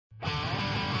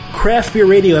Craft Beer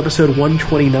Radio, episode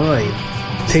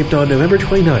 129, taped on November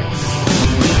 29th.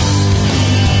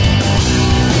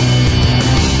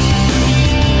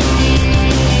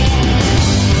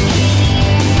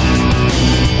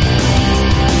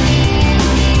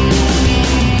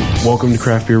 Welcome to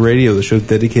Craft Beer Radio, the show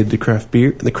dedicated to craft beer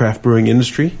and the craft brewing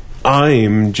industry.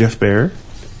 I'm Jeff Baer.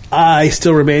 I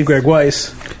still remain Greg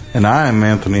Weiss. And I'm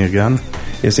Anthony again.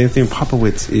 Yes, Anthony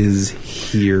Popowitz is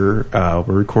here. We're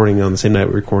recording on the same night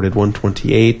we recorded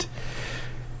 128,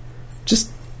 just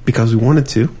because we wanted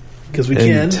to. Because we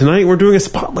can. Tonight we're doing a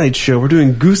spotlight show. We're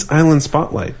doing Goose Island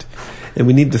Spotlight. And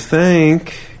we need to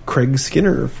thank Craig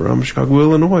Skinner from Chicago,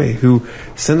 Illinois, who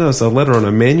sent us a letter on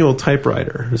a manual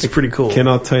typewriter. It's pretty cool.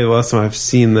 Cannot tell you the last time I've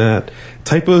seen that.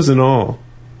 Typos and all,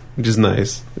 which is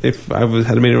nice. If I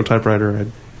had a manual typewriter,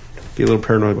 I'd be a little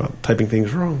paranoid about typing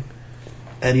things wrong.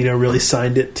 And, really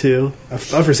signed it, too. I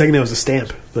thought for a second it was a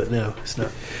stamp, but no, it's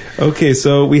not. Okay,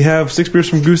 so we have 6 beers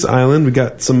from Goose Island. We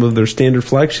got some of their standard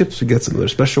flagships. We got some of their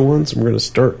special ones. And we're going to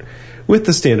start with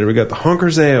the standard. We got the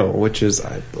Honkers Ale, which is,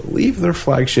 I believe, their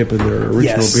flagship and their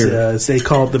original beer. Yes, they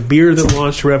call it the beer that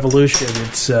launched a revolution.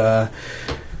 It's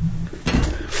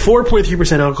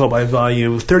 4.3% alcohol by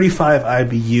volume, 35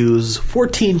 IBUs,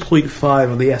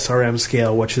 14.5 on the SRM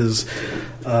scale, which is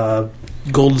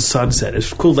Golden Sunset.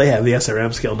 It's cool they have the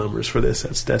SRM scale numbers for this.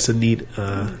 That's a neat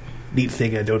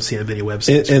thing I don't see on many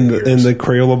websites. And the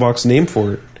Crayola box name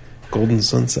for it, Golden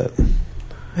Sunset.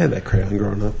 I had that crayon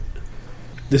growing up.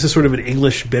 This is sort of an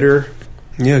English bitter.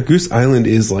 Yeah, Goose Island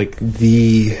is like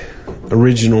the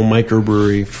original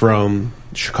microbrewery from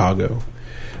Chicago.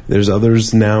 There's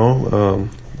others now,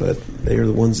 but they are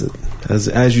the ones that,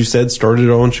 as you said,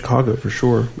 started all in Chicago for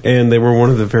sure. And they were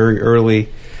one of the very early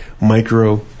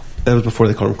micro. That was before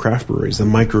they called them craft breweries. The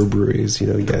microbreweries. You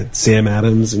had Sam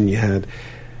Adams and you had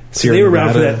Sierra They were around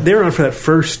Nevada. for that. They were around for that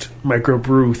first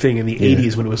microbrew thing in the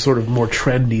 80s when it was sort of more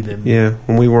trendy than. Yeah,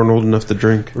 when we weren't old enough to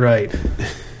drink. Right.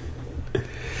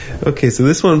 Okay, so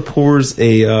this one pours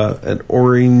an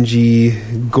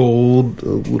orangey gold, a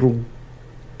little,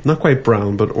 not quite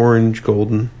brown, but orange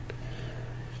golden.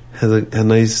 Has a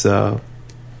nice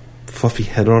fluffy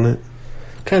head on it.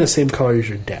 Kind of same color as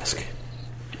your desk.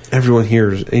 Everyone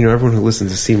here, everyone who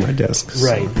listens has seen my desk. So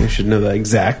right. They should know that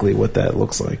exactly what that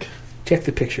looks like. Check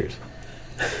the pictures.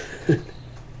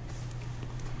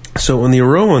 So on the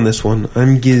aroma on this one,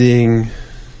 I'm getting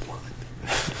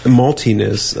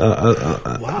maltiness.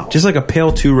 Wow. Just like a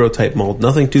pale two-row type malt.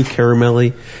 Nothing too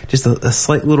caramelly. Just a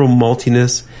slight little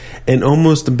maltiness and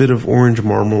almost a bit of orange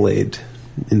marmalade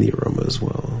in the aroma as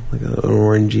well. Like an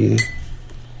orangey.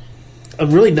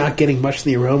 I'm really not getting much of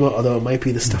the aroma, although it might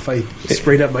be the stuff I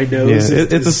sprayed up my nose. Yeah,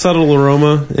 it's a subtle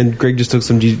aroma, and Greg just took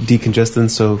some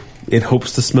decongestant, so it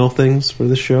hopes to smell things for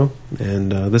this show.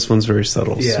 And this one's very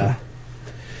subtle. Yeah.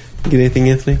 So. Get anything,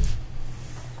 Anthony?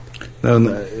 No,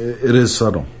 it is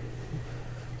subtle.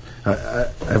 I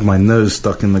have my nose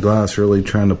stuck in the glass, really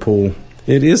trying to pull.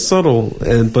 It is subtle,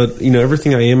 but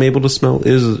everything I am able to smell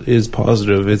is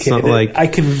positive. It's not like I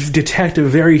can detect a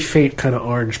very faint kind of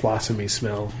orange blossomy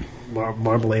smell.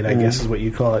 Marmalade, I guess, is what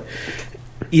you call it.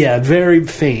 Yeah, very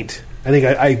faint. I think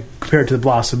I compare it to the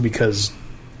blossom because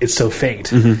it's so faint.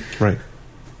 Mm-hmm. Right.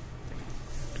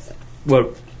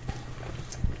 Well,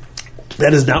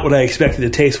 that is not what I expected to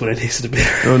taste when I tasted a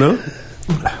beer. Oh no.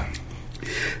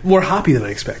 More hoppy than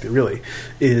I expected. Really,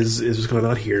 is what's going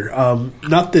on here.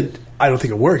 Not that I don't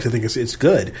think it works. I think it's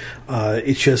good.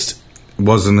 It's just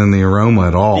wasn't in the aroma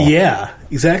at all. Yeah,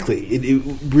 exactly. It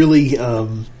really.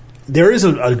 There is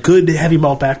a good heavy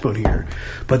malt backbone here,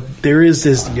 but there is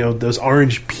this, those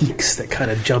orange peaks that kind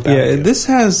of jump out. Yeah, this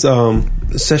has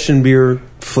session beer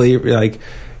flavor. Like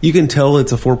you can tell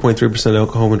it's a 4.3%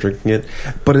 alcohol when drinking it,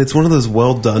 but it's one of those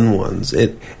well done ones.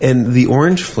 And the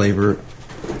orange flavor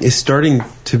is starting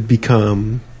to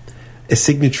become a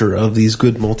signature of these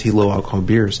good multi-low alcohol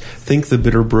beers. Think the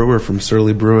Bitter Brewer from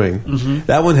Surly Brewing. Mm-hmm.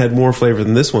 That one had more flavor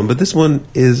than this one, but this one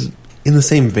is in the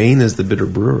same vein as the Bitter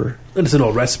Brewer. And it's an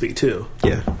old recipe, too.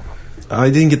 Yeah.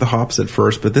 I didn't get the hops at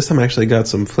first, but this time I actually got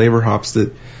some flavor hops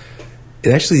that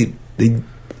they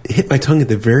hit my tongue at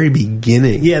the very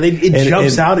begining. Yeah, it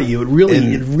jumps out at you. It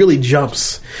really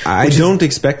jumps. I don't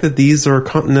expect that these are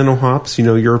continental hops,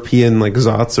 European like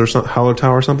Zotz or Hallertau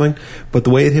or something, but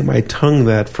the way it hit my tongue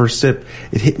that first sip,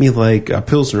 it hit me like a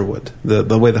Pilsner would,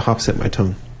 the way the hops hit my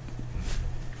tongue.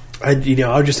 I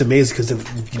was just amazed because of,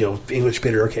 English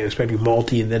bitter, okay, I'm expecting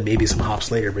malty and then maybe some hops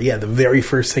later. But yeah, the very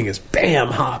first thing is bam,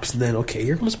 hops, and then, okay,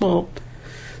 here comes malt.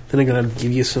 Then I'm going to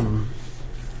give you some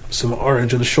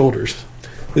orange on the shoulders.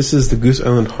 This is the Goose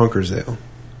Island Honkers Ale.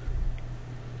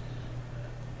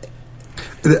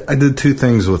 I did two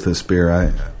things with this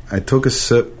beer. I took a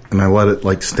sip and I let it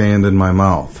like stand in my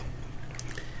mouth.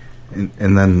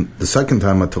 And then the second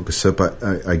time I took a sip,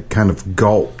 I kind of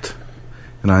gulped.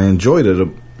 And I enjoyed it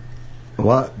a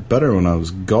lot better when I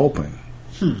was gulping.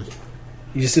 You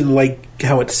just didn't like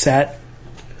how it sat?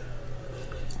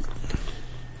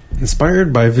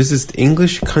 Inspired by visits to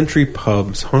English country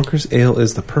pubs, Honker's Ale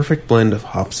is the perfect blend of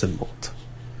hops and malt.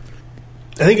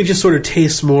 I think it just sort of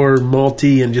tastes more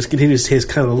malty and just continues to taste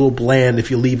kind of a little bland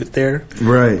if you leave it there.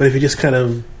 Right. But if you just kind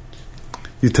of...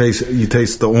 You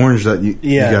taste the orange that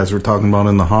you guys were talking about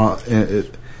in the hot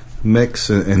mix,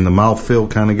 and the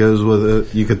mouthfeel kind of goes with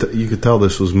it. You could tell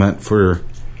this was meant for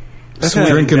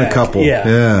drinking a couple.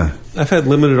 Yeah. I've had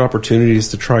limited opportunities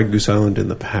to try Goose Island in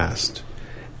the past.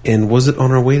 And was it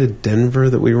on our way to Denver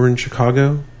that we were in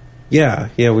Chicago? Yeah,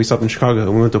 we stopped in Chicago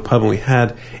and we went to a pub and we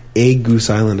had a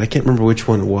Goose Island. I can't remember which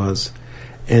one it was.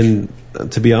 And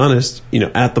to be honest,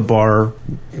 at the bar,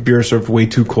 beer served way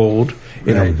too cold.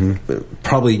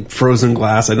 Probably frozen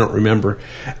glass. I don't remember.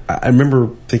 I remember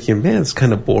thinking, man, it's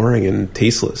kind of boring and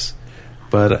tasteless.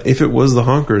 But if it was the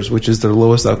Honkers, which is their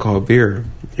lowest alcohol beer,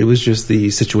 it was just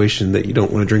the situation that you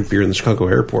don't want to drink beer in the Chicago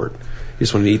airport. You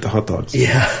just want to eat the hot dogs.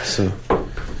 Yeah. So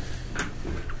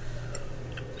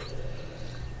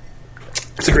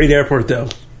it's a great airport, though.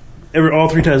 All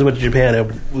 3 times I went to Japan, I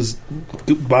was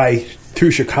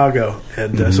through Chicago,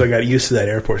 and so I got used to that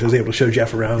airport. So I was able to show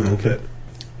Jeff around a little bit.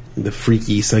 The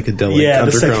freaky psychedelic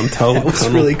underground tunnel. That was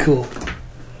really cool.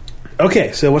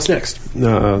 Okay, so what's next?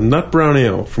 Nut Brown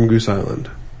Ale from Goose Island.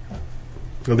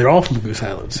 Well, they're all from Goose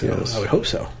Island, so yes. I would hope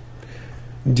so.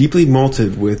 Deeply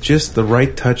malted with just the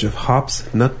right touch of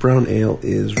hops, Nut Brown Ale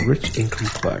is rich and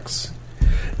complex.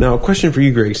 Now, a question for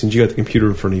you, Greg, since you got the computer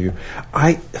in front of you.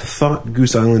 I thought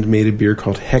Goose Island made a beer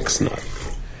called Hex Nut.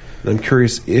 And I'm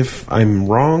curious if I'm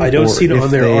wrong. I don't see it if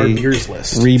on their they our beers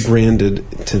list.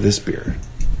 Rebranded to this beer.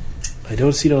 I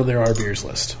don't see it on their our beers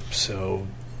list. So,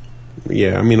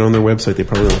 yeah, I mean, on their website they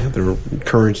probably don't have their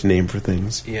current name for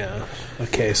things. Yeah.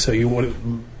 Okay, so you want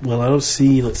to... Well, I don't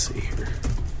see... Let's see here.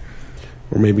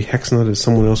 Or maybe Hexnut is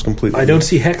someone else completely. I don't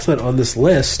see Hexnut on this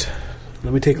list.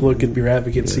 Let me take a look at Beer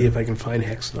Advocate and see if I can find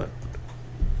Hexnut.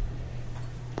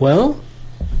 Well,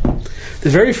 the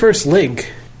very first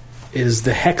link is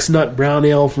the Hexnut Brown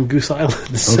Ale from Goose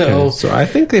Island. So I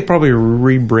think they probably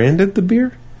rebranded the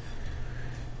beer.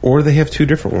 Or they have 2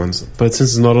 different ones. But since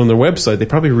it's not on their website, they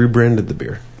probably rebranded the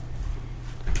beer.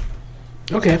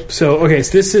 Okay, so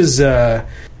this is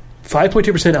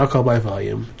 5.2% alcohol by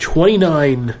volume,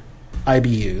 29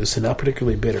 IBUs, so not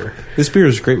particularly bitter. This beer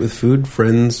is great with food,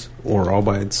 friends, or all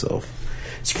by itself.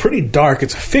 It's pretty dark.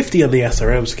 It's a 50 on the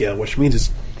SRM scale, which means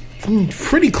it's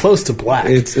pretty close to black.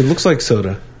 It looks like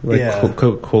soda, like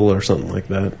Coca-Cola or something like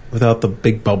that, without the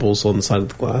big bubbles on the side of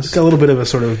the glass. It's got a little bit of a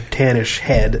sort of tannish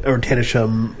head, or tannish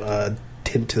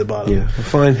tint to the bottom. Yeah, a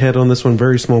fine head on this one,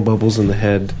 very small bubbles in the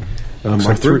head. It's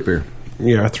like fruit beer.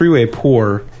 Yeah, a 3-way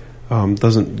pour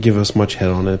doesn't give us much head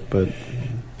on it, but...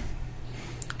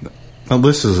 Now,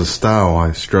 this is a style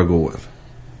I struggle with.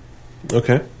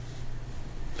 Okay.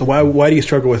 So why do you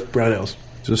struggle with brown ales?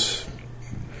 Just,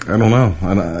 I don't know.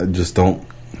 I just don't.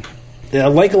 Yeah,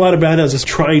 like a lot of brown ales, it's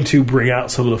trying to bring out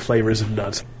some of the flavors of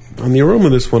nuts. On the aroma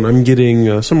of this one, I'm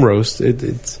getting some roast.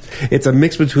 It's a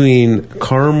mix between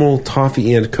caramel,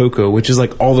 toffee, and cocoa, which is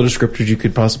like all the descriptors you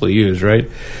could possibly use, right?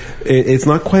 It's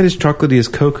not quite as chocolatey as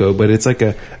cocoa, but it's like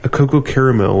a cocoa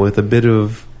caramel with a bit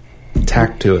of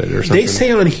tact to it or something. They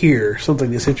say on here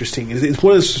something that's interesting. It's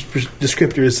one of those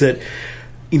descriptors that,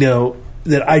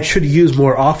 that I should use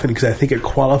more often because I think it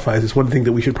qualifies as one thing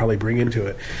that we should probably bring into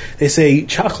it. They say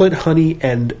chocolate, honey,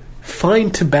 and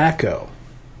fine tobacco.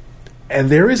 And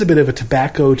there is a bit of a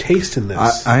tobacco taste in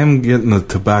this. I am getting the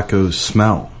tobacco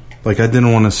smell. Like, I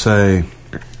didn't want to say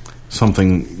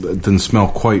something that didn't smell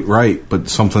quite right, but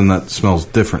something that smells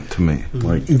different to me.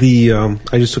 Mm-hmm.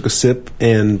 Like I just took a sip,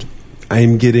 and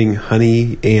I'm getting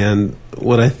honey and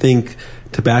what I think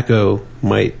tobacco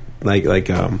might like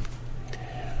a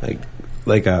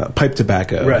pipe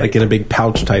tobacco, right. Like in a big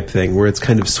pouch type thing, where it's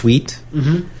kind of sweet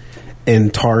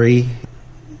and tarry.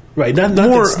 Right,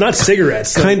 not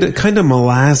cigarettes. Kind of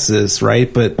molasses,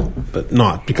 right? But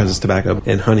not because it's tobacco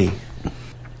and honey.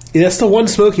 Yeah, that's the one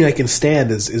smoking I can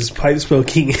stand is pipe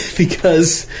smoking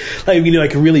because I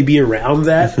can really be around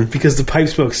that because the pipe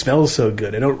smoke smells so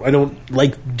good. I don't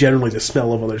like generally the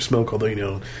smell of other smoke.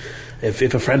 Although if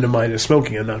a friend of mine is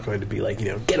smoking, I'm not going to be like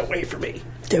get away from me.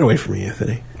 Get away from me,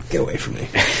 Anthony. Get away from me.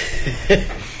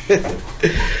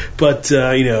 But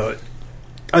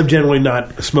I'm generally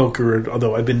not a smoker,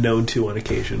 although I've been known to on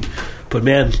occasion. But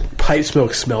man, pipe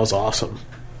smoke smells awesome.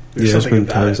 There's been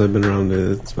times I've been around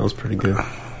it. It smells pretty good.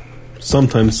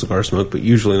 sometimes cigar smoke, but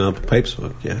usually not pipe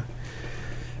smoke. Yeah,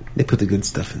 they put the good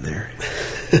stuff in there.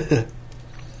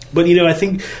 But I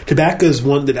think tobacco is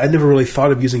one that I never really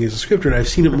thought of using as a descriptor, and I've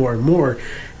seen it more and more,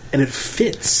 and it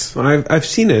fits. Well, I've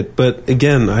seen it, but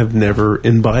again, I've never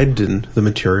imbibed in the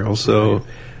material, so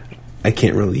I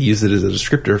can't really use it as a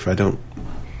descriptor if I don't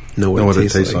know what it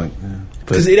tastes like.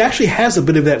 Because it actually has a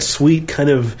bit of that sweet kind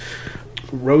of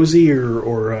rosy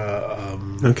or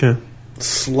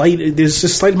slight. There's a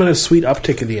slight amount of sweet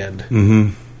uptick at the end.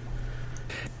 Mm-hmm.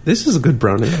 This is a good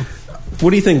brown ale. What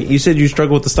do you think? You said you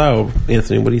struggle with the style,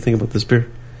 Anthony. What do you think about this beer?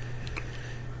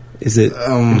 Is it?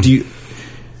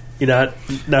 You're not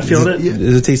feeling it?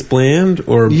 Does it taste bland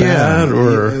or bad?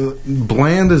 Or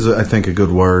bland is, I think, a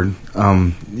good word.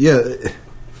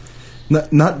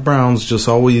 Nut browns just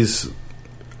always.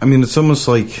 I mean, it's almost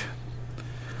like,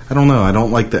 I don't know. I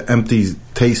don't like the empty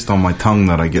taste on my tongue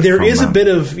that I get. There from is them. a bit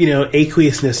of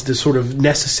aqueousness that's sort of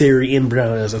necessary in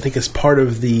brown ales. I think it's part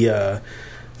of the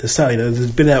style. There's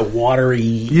a bit of that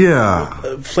watery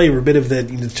flavor, a bit of that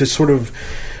just sort of.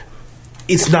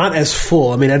 It's not as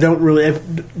full. I mean,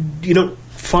 you don't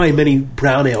find many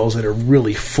brown ales that are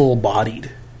really full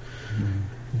bodied.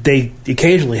 They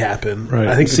occasionally happen. Right.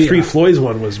 I think the Three Floyds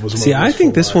one was one. See, I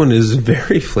think this one is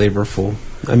very flavorful.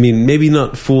 I mean, maybe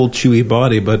not full, chewy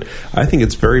body, but I think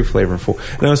it's very flavorful.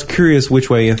 And I was curious which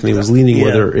way Anthony was leaning,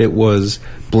 whether it was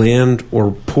bland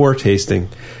or poor tasting,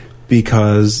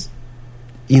 because,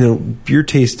 beer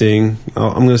tasting,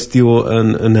 I'm going to steal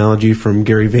an analogy from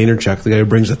Gary Vaynerchuk, the guy who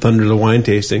brings the thunder to wine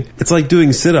tasting. It's like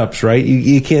doing sit-ups, right?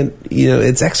 You can't,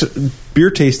 it's beer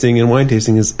tasting and wine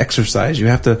tasting is exercise. You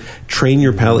have to train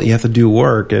your palate. You have to do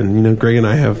work. And, Greg and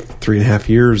I have 3.5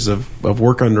 years of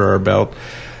work under our belt.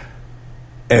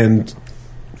 And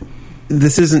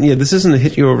this isn't a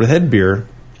hit you over the head beer.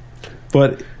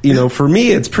 But, for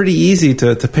me, it's pretty easy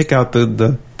to pick out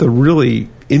the really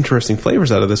interesting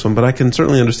flavors out of this one. But I can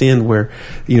certainly understand where,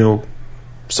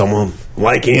 someone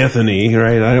like Anthony,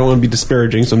 right? I don't want to be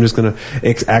disparaging, so I'm just going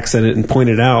to accent it and point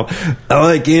it out.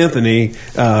 Like Anthony,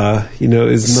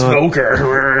 is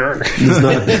smoker.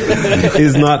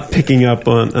 is not picking up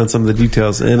on some of the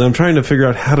details. And I'm trying to figure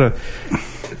out how to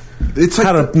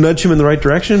nudge him in the right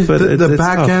direction. But the it's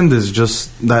back tough. end is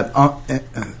just that.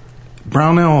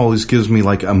 Brown ale always gives me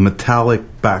like a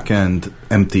metallic back end,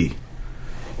 empty.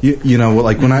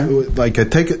 Like when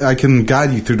I can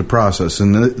guide you through the process,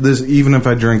 and this even if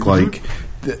I drink like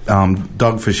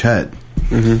Dogfish Head,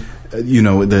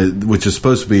 which is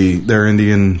supposed to be their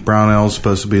Indian brown ale, is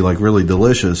supposed to be like really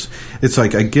delicious. It's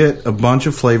like I get a bunch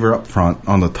of flavor up front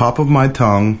on the top of my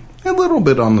tongue, a little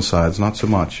bit on the sides, not so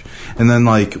much, and then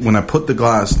like when I put the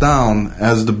glass down,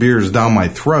 as the beer is down my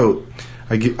throat,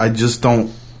 I just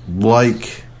don't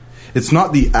like. It's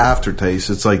not the aftertaste.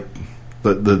 It's like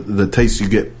the taste you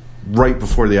get right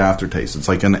before the aftertaste. It's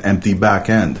like an empty back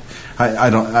end.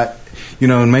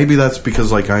 And maybe that's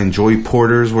because like I enjoy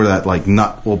porters where that like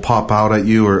nut will pop out at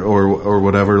you or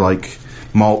whatever like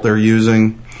malt they're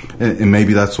using, and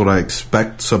maybe that's what I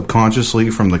expect subconsciously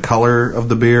from the color of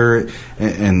the beer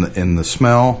and the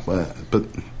smell. But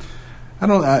I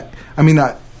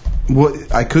don't.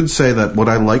 What I could say that what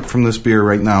I like from this beer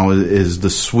right now is the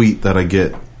sweet that I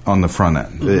get on the front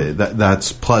end.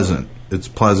 That's pleasant. It's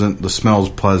pleasant. The smell's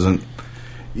pleasant.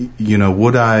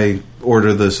 Would I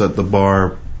order this at the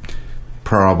bar?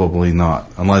 Probably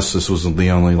not. Unless this was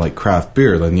the only like craft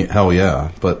beer, then hell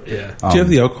yeah. But do you have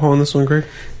the alcohol in this one, Greg?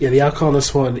 Yeah, the alcohol in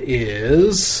this one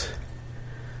is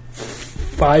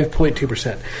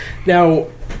 5.2%. Now,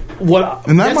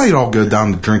 that might all go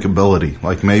down to drinkability.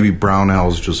 Like maybe brown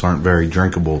ales just aren't very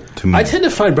drinkable to me. I tend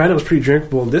to find brown ales pretty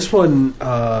drinkable. This one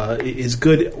is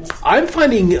good. I'm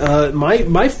finding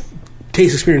my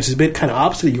taste experience is a bit kind of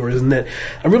opposite of yours in that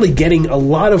I'm really getting a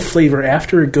lot of flavor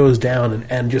after it goes down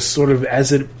and just sort of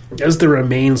as the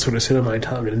remains sort of sit on my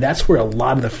tongue, and that's where a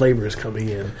lot of the flavor is coming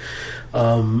in.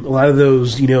 A lot of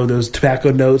those those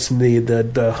tobacco notes and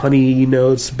the honey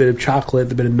notes, a bit of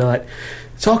chocolate, a bit of nut.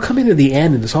 It's all coming to the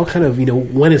end, and it's all kind of,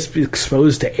 when it's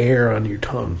exposed to air on your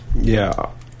tongue. Yeah.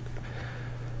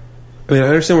 I mean, I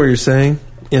understand what you're saying,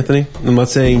 Anthony. I'm not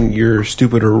saying you're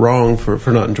stupid or wrong for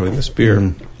not enjoying this beer.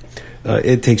 Mm-hmm.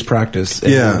 It takes practice.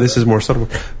 And this is more subtle.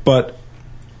 But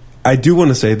I do want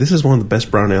to say this is one of the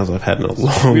best brown ales I've had in a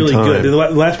long time. Really good. The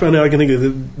last brown ale I can think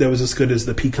of that was as good as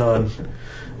the pecan.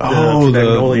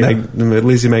 The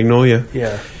Lazy Magnolia.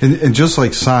 Yeah. And just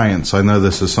like science, I know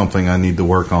this is something I need to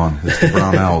work on. It's the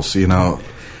brown ales,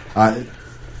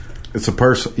 it's a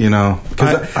person,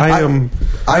 because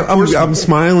I'm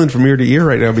smiling from ear to ear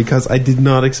right now because I did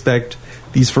not expect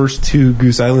these first two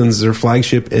Goose Islands, their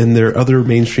flagship and their other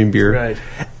mainstream beer. Right.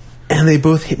 and they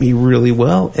both hit me really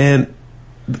well. And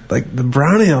like the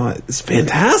brown ale is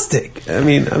fantastic. I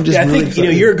mean, I'm just. I really think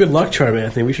excited. you're a good luck charm,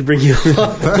 Anthony. We should bring you a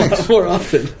lot more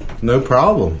often. No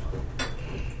problem.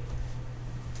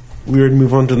 We ready to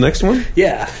move on to the next one?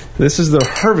 Yeah. This is the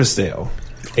Harvest Ale,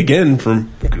 again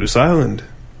from Goose Island.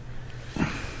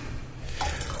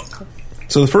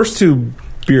 So the first two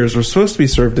beers were supposed to be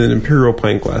served in imperial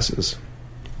pint glasses,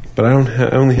 but I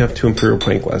only have 2 imperial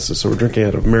pint glasses, so we're drinking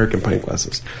out of American pint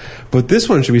glasses. But this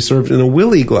one should be served in a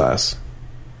Willy glass.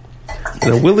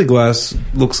 And a Willy glass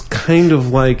looks kind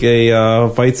of like a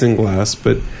Weizen glass,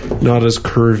 but not as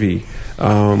curvy.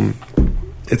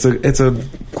 It's a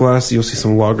glass you'll see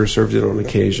some lager served in on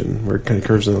occasion, where it kind of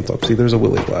curves in on top. See, there's a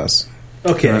Willy glass.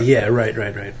 Okay, yeah,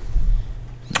 right.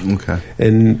 Okay.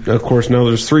 And, of course, now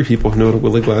there's 3 people who know what a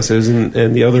Willy glass is,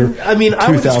 and the other I mean,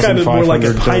 I would describe it more like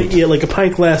a pint, don't. like a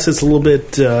pint glass that's a little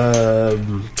bit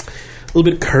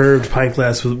curved pint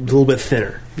glass, with a little bit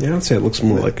thinner. Yeah, I'd say it looks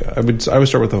more like I would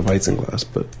start with a Weizen glass,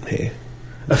 but hey,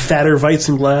 A fatter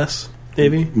Weizen glass,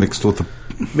 maybe? Mixed with a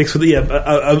mix between a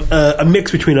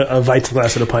Weizen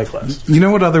glass and a pint glass. You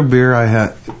know what other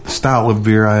style of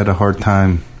beer I had a hard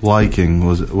time liking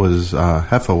was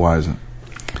Hefeweizen.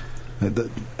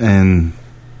 And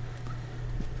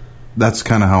that's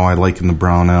kind of how I like in the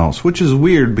brown ales, which is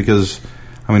weird because,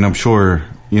 I mean, I'm sure,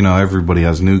 everybody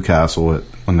has Newcastle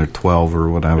when they're 12 or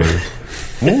whatever.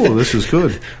 Oh, this is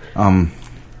good. Well,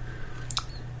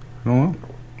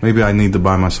 maybe I need to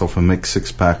buy myself a mixed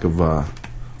 6-pack of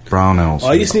brown ales.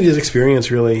 All you just need is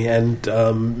experience, really, and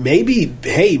maybe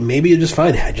you're just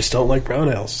fine. I just don't like brown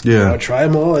ales. Yeah, I try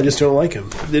them all. I just don't like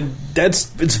them.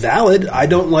 It's valid. I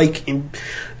don't like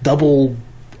double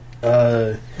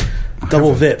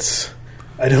Vits.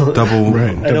 I don't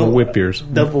double whip beers.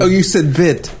 Oh, you said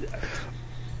Vit.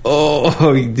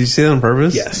 Oh, did you say that on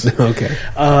purpose? Yes. Okay.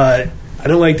 I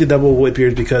don't like the double whip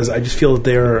beers because I just feel that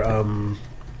they're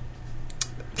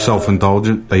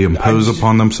self-indulgent. They impose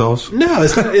upon themselves. No,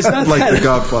 it's not like that. The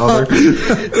Godfather.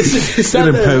 It's not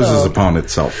it imposes that, upon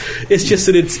itself. It's just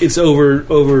that it's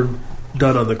overdone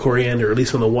on the coriander, at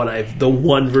least on the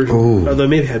one version. Ooh. Although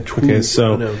maybe had 2. Okay,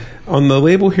 so on the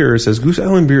label here it says Goose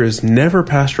Island beer is never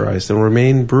pasteurized and will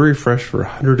remain brewery fresh for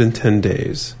 110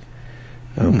 days.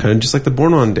 Kind of just like the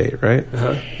Born On date, right?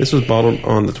 Uh-huh. This was bottled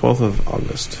on the 12th of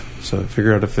August. So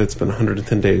figure out if it's been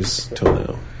 110 days till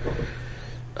now.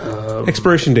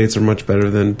 Expiration dates are much better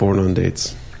than Born On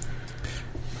dates.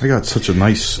 I got such a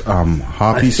nice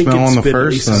hoppy smell on the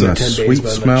first and a sweet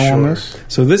smell on this.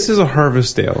 So this is a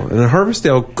Harvest Ale. And a Harvest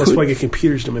Ale could... That's why I get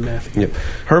computers to my math. Yep.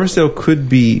 Harvest Ale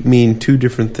could mean 2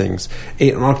 different things.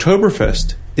 An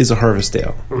Oktoberfest is a Harvest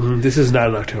Ale. Mm-hmm. This is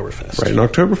not an Oktoberfest. Right, an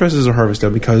Oktoberfest is a Harvest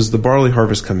Ale because the barley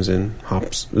harvest comes in,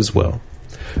 hops as well.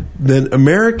 Then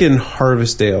American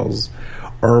Harvest Ales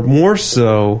are more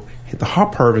so, the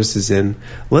hop harvest is in,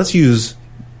 let's use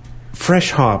fresh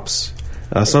hops.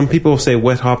 Some people say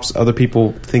wet hops, other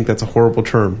people think that's a horrible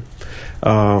term.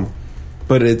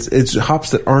 But it's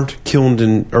hops that aren't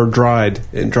kilned or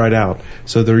dried out.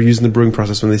 So they're using the brewing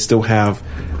process when they still have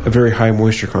a very high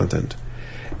moisture content.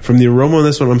 From the aroma on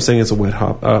this one, I'm saying it's a wet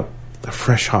hop, a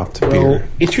fresh hopped beer. Well,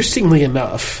 interestingly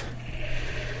enough,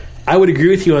 I would agree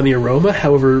with you on the aroma.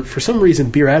 However, for some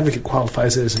reason, Beer Advocate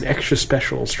qualifies it as an extra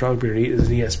special strong beer as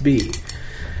an ESB.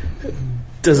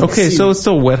 So it's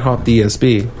still wet hopped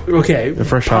ESB. Okay, a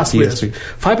fresh hopped ESB.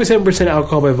 5.7%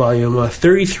 alcohol by volume,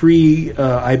 33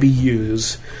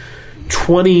 IBUs,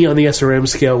 20 on the SRM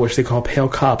scale, which they call pale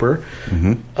copper.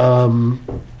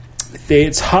 Mm-hmm.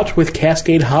 It's hopped with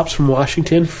Cascade hops from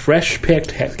Washington, fresh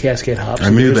picked Cascade hops. I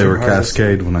knew they were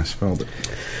Cascade when I smelled it.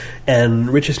 And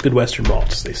richest Midwestern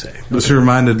malts, they say. This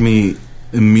reminded me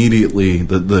immediately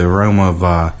the aroma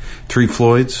of Three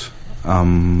Floyds.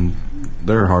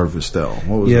 Their Harvest Ale.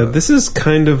 What was that? This is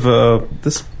kind of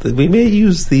this. We may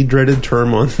use the dreaded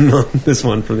term on this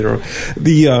one for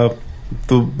the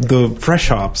fresh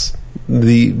hops,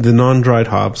 the non-dried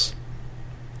hops,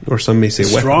 or some may say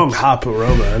wet strong hops. hop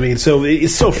aroma. I mean, so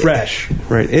it's so fresh,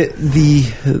 right?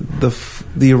 The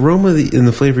aroma and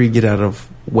the flavor you get out of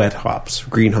wet hops,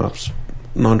 green hops,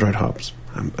 non-dried hops.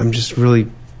 I'm just really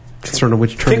concerned on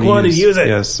which term pick one use. And use it.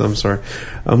 Yes, I'm sorry.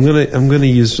 I'm gonna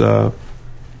use.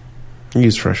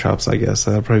 Use fresh hops, I guess.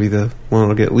 That'll probably be the one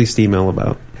I'll get at least email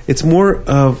about. It's more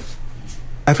of...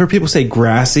 I've heard people say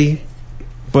grassy,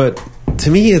 but to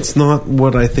me it's not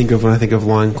what I think of when I think of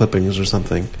lawn clippings or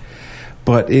something.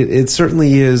 But it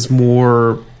certainly is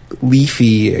more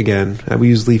leafy again. We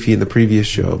used leafy in the previous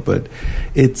show, but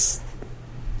it's...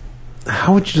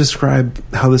 How would you describe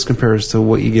how this compares to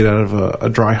what you get out of a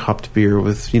dry hopped beer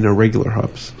with regular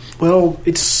hops? Well,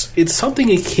 it's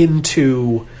something akin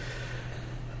to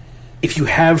if you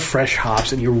have fresh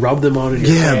hops and you rub them on in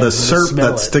your hands, the syrup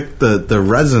that the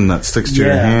resin that sticks to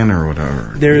your hand or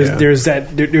whatever.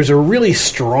 There's a really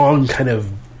strong kind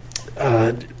of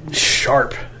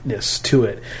sharpness to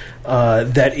it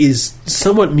that is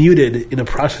somewhat muted in a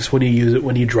process when you use it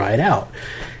when you dry it out.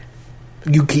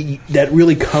 That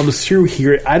really comes through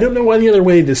here. I don't know any other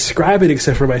way to describe it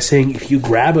except for by saying if you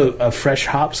grab a fresh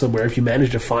hop somewhere, if you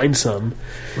manage to find some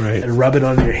and rub it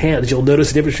on your hands, you'll notice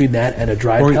the difference between that and a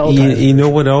dry pellet. You know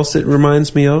what else it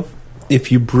reminds me of?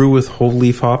 If you brew with whole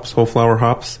leaf hops, whole flower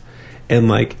hops, and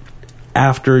like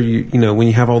after you know when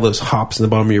you have all those hops in the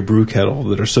bottom of your brew kettle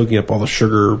that are soaking up all the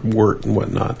sugar, wort, and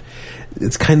whatnot,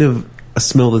 it's kind of a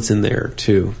smell that's in there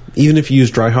too. Even if you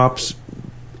use dry hops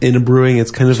in a brewing,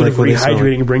 it's kind of sort like of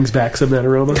rehydrating brings back some of that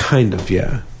aroma. Kind of,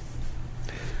 yeah.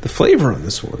 The flavor on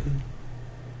this one,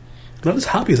 not as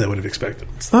hoppy as I would have expected.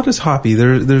 It's not as hoppy.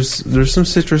 There's some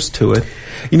citrus to it.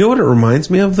 You know what it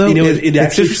reminds me of though? It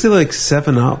actually it's like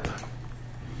 7-Up,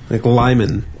 like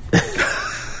lemon. I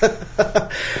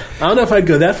don't know if I'd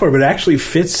go that far, but it actually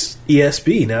fits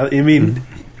ESB. Now, I mean,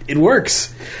 it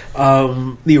works.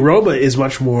 The aroma is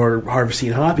much more harvesty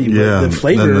and hoppy, but the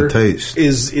flavor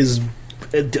is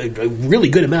a really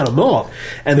good amount of malt,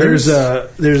 and there's a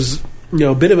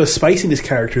bit of a spiciness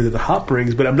character that the hop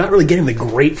brings, but I'm not really getting the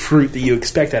grapefruit that you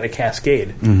expect out of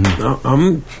Cascade.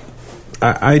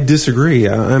 I disagree.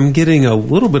 I'm getting a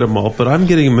little bit of malt, but I'm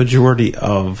getting a majority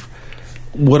of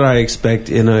what I expect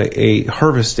in a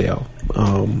Harvest Ale.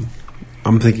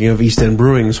 I'm thinking of East End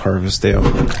Brewing's Harvest Ale.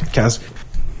 This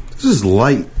is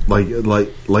light,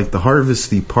 like the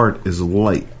harvesty part is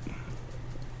light.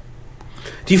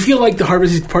 Do you feel like the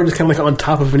harvesty part is kind of like on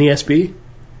top of an ESB?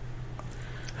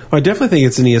 I definitely think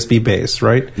it's an ESB base,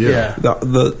 right? Yeah.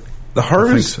 The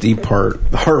harvesty part.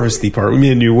 We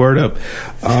made a new word up.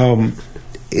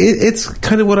 It's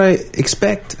kind of what I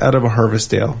expect out of a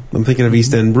Harvest Ale. I'm thinking of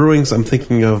East End Brewings. I'm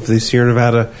thinking of the Sierra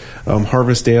Nevada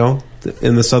Harvest Ale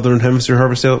in the Southern Hemisphere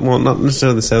Harvest Ale. Well, not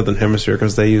necessarily the Southern Hemisphere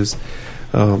because they use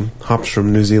hops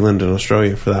from New Zealand and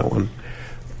Australia for that one.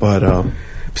 But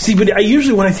see, but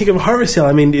when I think of a Harvest Ale,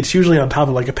 I mean, it's usually on top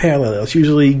of like a pale ale. It's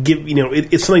usually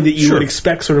it's something that you would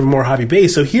expect sort of more hoppy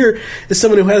base. So here is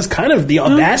someone who has kind of the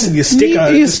audacity to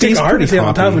stick a Harvest Ale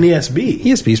on top of an ESB.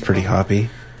 ESB is pretty hoppy.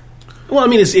 Well, I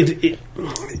mean,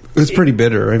 it's pretty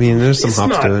bitter. I mean, there's some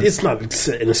hops to it. It's not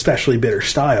an especially bitter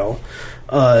style.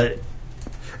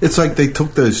 It's like they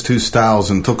took those two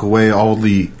styles and took away all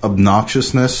the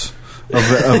obnoxiousness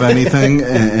of anything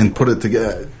and put it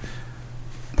together.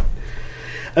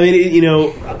 I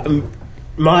mean,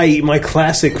 my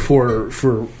classic for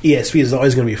ESB is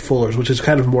always going to be Fuller's, which is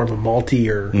kind of more of a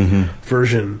maltier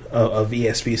version of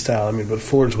ESB style. I mean, but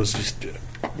Fuller's was just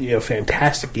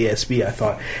fantastic ESB, I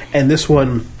thought, and this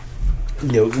one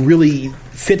really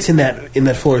fits in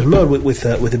that Fuller's mode with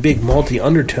a big malty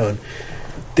undertone.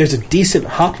 There's a decent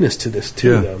hopness to this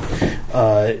too, though,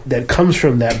 that comes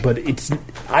from that. But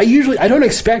I don't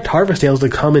expect Harvest Ales to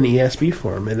come in ESB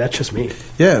form, and that's just me.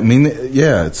 Yeah, I mean,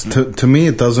 it's to me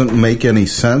it doesn't make any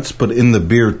sense, but in the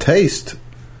beer taste,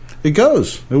 it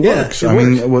goes. It works. I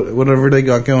mean, whatever they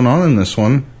got going on in this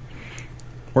one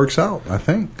works out, I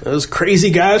think. Those crazy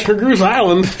guys from Goose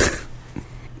Island.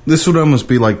 This would almost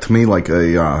be like to me like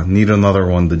a need another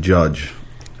one to judge.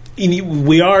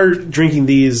 We are drinking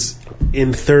these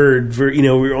in third.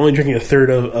 We're only drinking a third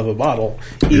of a bottle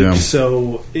each,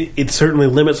 so it certainly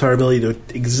limits our ability to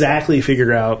exactly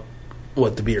figure out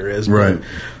what the beer is. Right.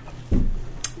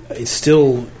 It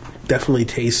still definitely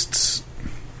tastes.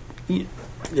 I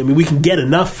mean, we can get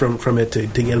enough from it to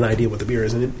get an idea what the beer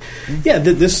is, and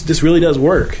this really does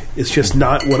work. It's just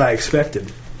not what I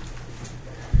expected.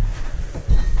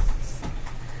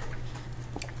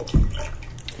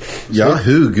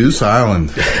 Yahoo, Goose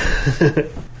Island.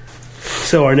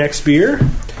 So our next beer?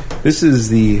 This is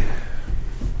the...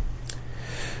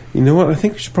 You know what? I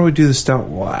think we should probably do the stout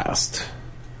last.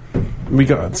 We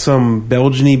got some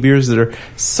Belgian-y beers that are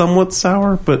somewhat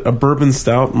sour, but a bourbon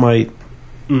stout might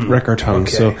wreck our tongue.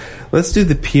 Okay. So let's do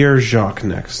the Pierre Jacques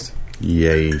next.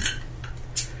 Yay.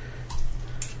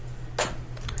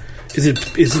 Is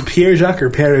it Pierre Jacques or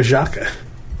Pierre Jacques?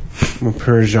 Well,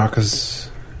 Pierre Jacques is...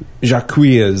 Jacques.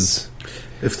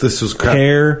 If this was crap,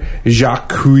 Pierre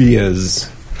Jacques.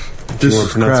 If this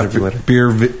was crap beer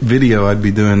video, I'd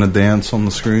be doing a dance on the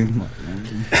screen.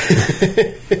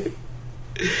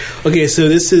 Okay, so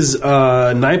this is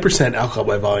 9% alcohol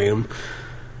by volume,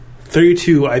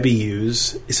 32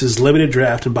 IBUs. This is limited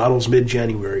draft and bottles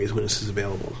mid-January is when this is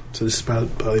available. So this is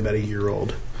probably about a year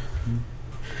old.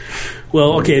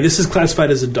 Well, okay, this is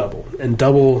classified as a double, and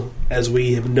double, as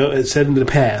we have said in the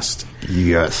past,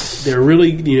 yes, they're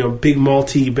really big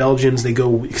malty Belgians. They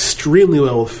go extremely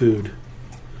well with food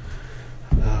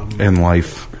and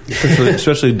life,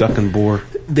 especially duck and boar.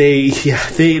 They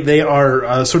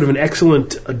are sort of an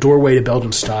excellent doorway to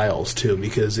Belgian styles too,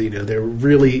 because they're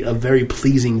really a very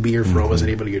pleasing beer for almost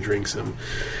anybody who drinks them.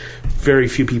 Very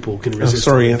few people can resist.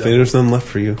 Sorry, Anthony, there's none left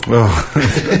for you.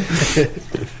 Oh.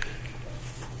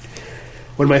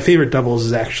 One of my favorite doubles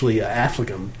is actually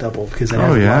Affligem double, because it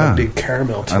has a lot of big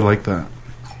caramel to it. I like that.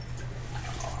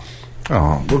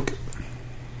 Oh, look.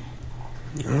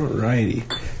 Alrighty.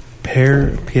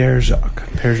 Pierre Jacques.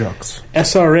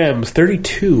 SRM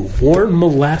 32 warm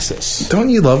molasses.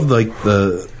 Don't you love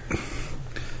the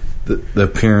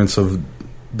appearance of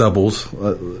doubles?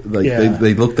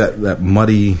 They look that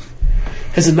muddy.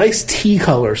 Has a nice tea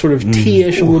color, sort of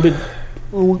tea-ish, a little bit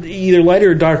either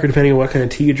lighter or darker depending on what kind of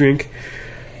tea you drink.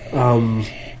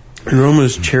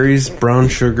 Aromas: cherries, brown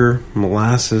sugar,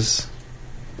 molasses.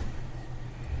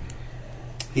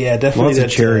 Yeah, definitely. Lots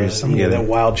of cherries. That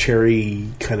wild cherry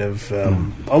kind of,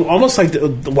 almost like the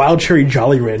wild cherry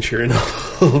Jolly Rancher in a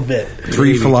little bit.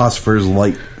 Three Philosophers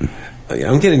Light.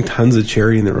 I'm getting tons of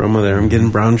cherry in the aroma there. I'm getting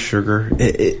brown sugar.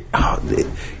 Every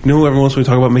once we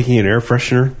talk about making an air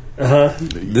freshener.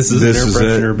 This is an air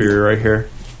freshener beer right here.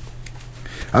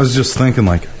 I was just thinking,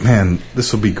 man,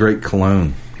 this would be great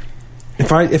cologne.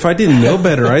 If I didn't know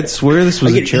better, I'd swear this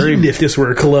was a cherry. If this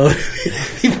were a cologne,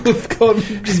 people would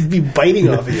just be biting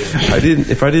off of you.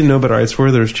 If I didn't know better, I'd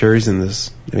swear there's cherries in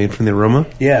this. I mean, from the aroma.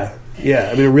 Yeah.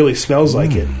 I mean, it really smells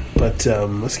like it. But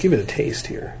let's give it a taste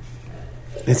here.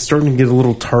 It's starting to get a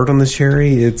little tart on the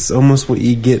cherry. It's almost what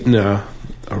you get in a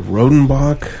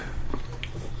Rodenbach.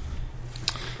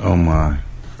 Oh my!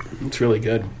 It's really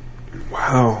good.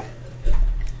 Wow.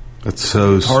 It's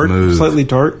so tart, smooth, slightly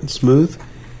tart and smooth.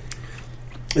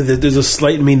 There's a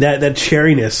slight. I mean, that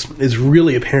cherryness is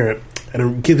really apparent, and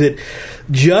it gives it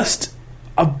just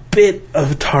a bit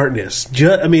of tartness.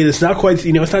 I mean, it's not quite.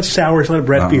 It's not sour. It's not a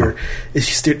bread beer. It's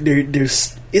just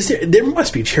there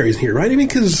must be cherries in here, right? I mean,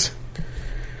 because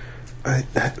I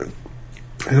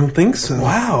don't think so.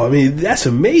 Wow. I mean, that's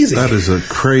amazing. That is a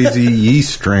crazy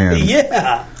yeast strand.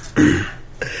 Yeah.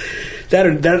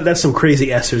 That's some crazy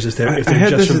esters if they're I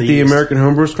had just this from at the yeast. American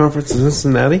Homebrewers Conference in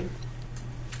Cincinnati.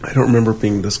 I don't remember it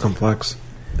being this complex.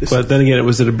 But then again, it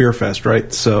was at a beer fest,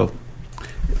 right? So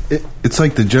it's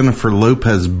like the Jennifer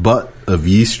Lopez butt of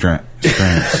yeast strands.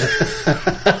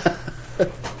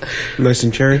 Nice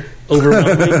and cherry.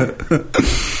 Overwhelming.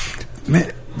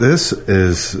 Man, this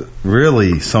is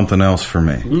really something else for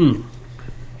me.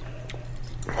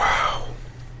 Wow.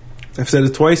 I've said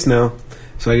it twice now,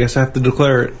 so I guess I have to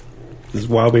declare it. This is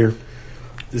wild beer.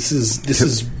 This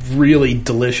is really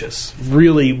delicious.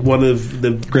 Really one of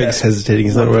the Greg's best, hesitating.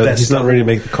 He's not ready to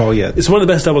make the call yet. It's one of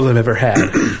the best doubles I've ever had.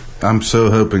 I'm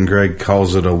so hoping Greg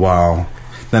calls it a wow.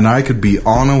 Then I could be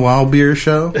on a wow beer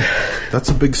show. That's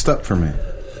a big step for me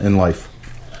in life.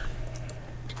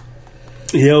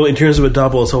 In terms of a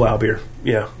double, it's a wow beer.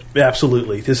 Yeah,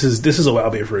 absolutely. This is a wow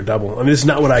beer for a double. I mean, this is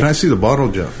not what Can I see the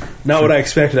bottle, Jeff? Not what I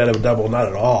expected out of a double. Not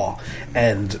at all.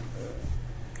 And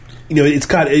it's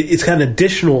got an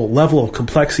additional level of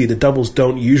complexity that doubles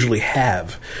don't usually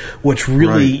have, which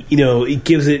really, it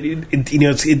gives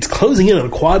it's closing in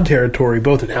on quad territory,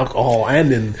 both in alcohol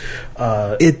and in.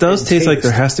 It does taste like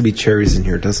there has to be cherries in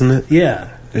here, doesn't it?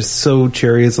 Yeah, it's so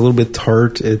cherry. It's a little bit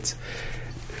tart.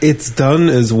 It's done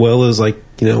as well as think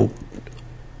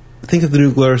of the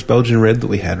New Glarus Belgian Red that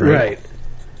we had, right? Right.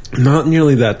 Not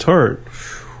nearly that tart,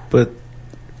 but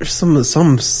there's some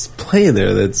play in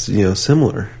there that's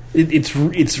similar.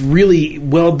 It's really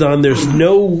well done. There's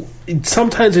no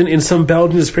sometimes in some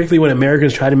Belgians, particularly when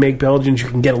Americans try to make Belgians, you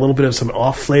can get a little bit of some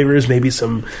off flavors, maybe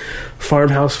some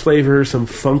farmhouse flavor, some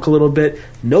funk a little bit.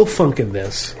 No funk in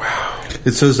this. Wow!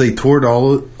 It says they toured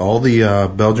all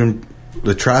the Belgian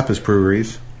Trappist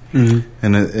breweries, and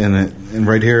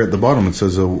right here at the bottom it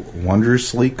says a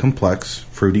wondrously complex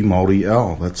fruity malty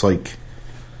ale. That's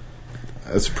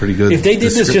pretty good. If they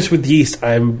did this just with yeast,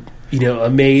 I'm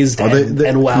amazed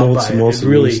and wowed by it. It's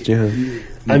really, yeast, yeah.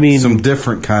 I mean, some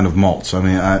different kind of malts. I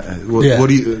mean, what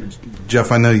do you,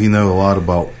 Jeff? I know you know a lot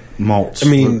about malts. I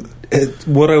mean,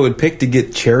 what I would pick to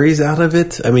get cherries out of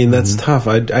it. I mean, that's tough.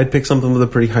 I'd pick something with a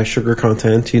pretty high sugar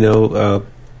content. A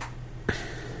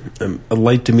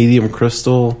light to medium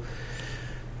crystal.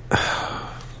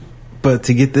 But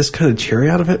to get this kind of cherry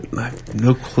out of it, I have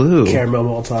no clue. Caramel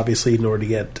malts, obviously, in order to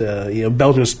get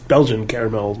Belgian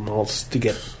caramel malts to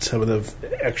get some of the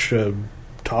extra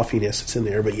toffiness that's in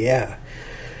there. But yeah,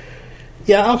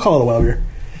 I'll call it a well beer.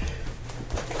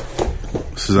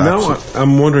 Now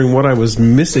I'm wondering what I was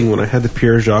missing when I had the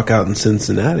Pierre Jacques out in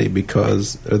Cincinnati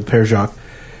because how'd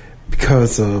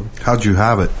you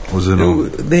have it? Was it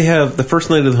they have the first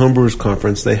night of the Homebrewers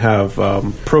Conference. They have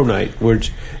Pro Night,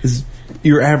 which is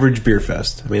your average beer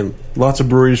fest. I mean, lots of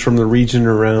breweries from the region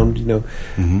around.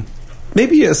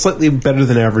 Maybe a slightly better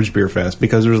than average beer fest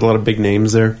because there's a lot of big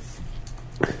names there.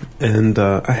 And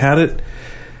I had it,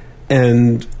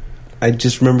 and I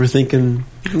just remember thinking,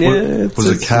 was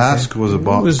it cask? Was it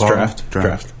bottled? It was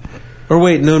draft. Or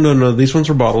wait, no. These ones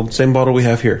were bottled. Same bottle we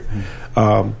have here.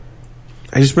 I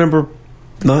just remember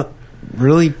not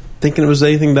really thinking it was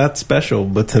anything that special.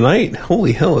 But tonight,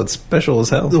 holy hell, it's special as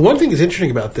hell. The one thing that's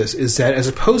interesting about this is that as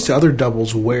opposed to other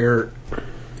doubles where,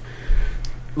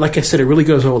 like I said, it really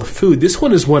goes well with food, this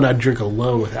one is one I'd drink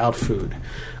alone without food.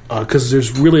 Because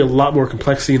there's really a lot more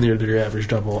complexity in there than your average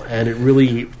double, and it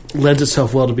really lends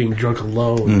itself well to being drunk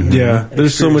alone. Yeah,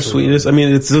 there's so much sweetness. I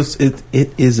mean,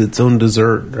 it is its own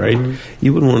dessert, right?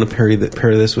 You wouldn't want to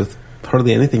pair this with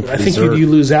hardly anything for I think you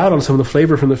lose out on some of the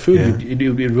flavor from the food. It'd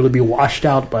really be washed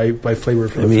out by flavor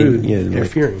from the food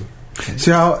interfering.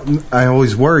 See, I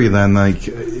always worry then, like,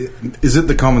 is it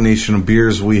the combination of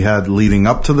beers we had leading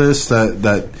up to this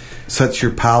that sets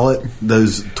your palate,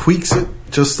 those tweaks it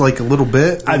just like a little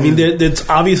bit? I mean, that's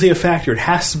obviously a factor. It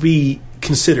has to be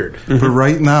considered. But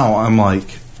right now, I'm like,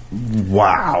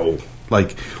 wow.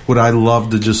 Like, would I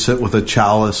love to just sit with a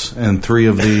chalice and 3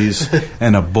 of these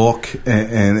and a book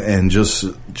and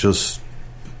just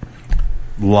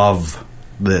love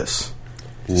this?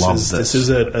 This is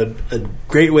a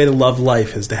great way to love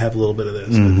life, is to have a little bit of this.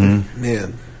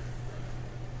 Man.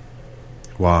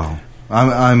 Wow.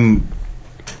 I'm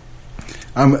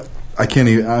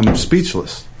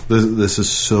speechless. This is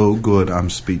so good. I'm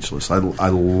speechless. I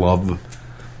love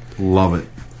it.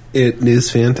 It is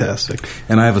fantastic.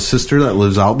 And I have a sister that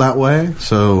lives out that way,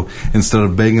 so instead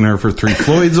of begging her for 3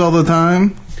 Floyds all the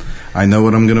time, I know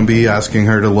what I'm going to be asking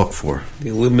her to look for.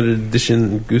 The limited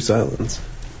edition Goose Islands.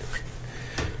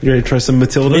 You ready to try some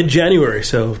Matilda? Mid-January,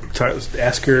 so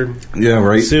ask her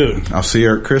soon. I'll see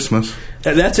her at Christmas.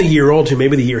 That's a year old, too.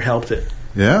 Maybe the year helped it.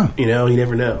 Yeah. You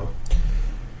never know.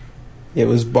 It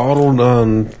was bottled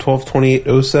on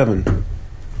 12/28/07.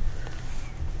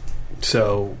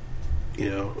 So,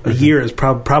 a year is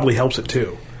probably helps it,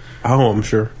 too. Oh, I'm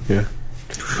sure. Yeah.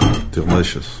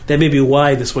 Delicious. That may be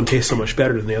why this one tastes so much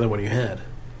better than the other one you had.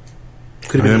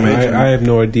 Could have been. I have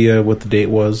no idea what the date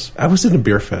was. I was in a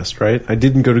beer fest, right? I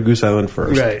didn't go to Goose Island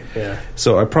first. Right, yeah.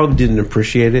 So I probably didn't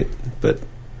appreciate it, but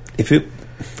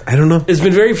I don't know. There's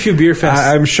been very few beer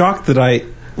fests. I'm shocked that I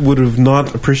would have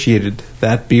not appreciated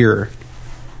that beer.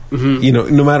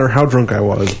 No matter how drunk I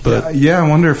was. But I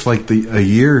wonder if like a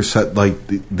year set like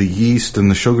the yeast and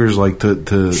the sugars like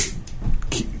to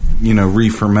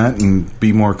re-ferment and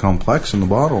be more complex in the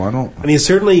bottle. I mean,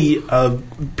 certainly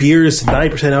beers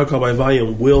 9% alcohol by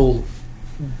volume will,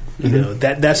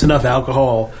 that's enough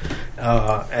alcohol,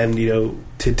 and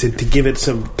to give it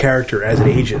some character as it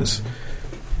ages,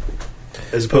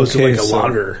 as opposed to like a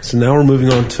lager. So now we're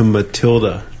moving on to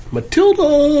Matilda.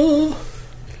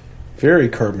 Very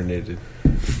carbonated.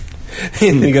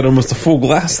 And you got almost a full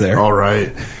glass there. All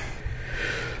right.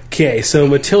 Okay, so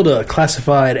Matilda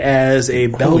classified as a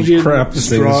Belgian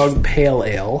strong pale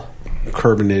ale.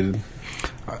 Carbonated.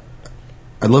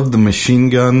 I love the machine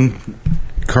gun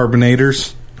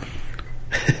carbonators.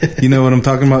 You know what I'm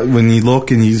talking about? When you look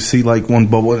and you see like one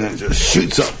bubble and it just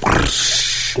shoots up.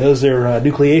 Those are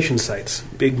nucleation sites.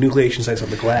 Big nucleation sites on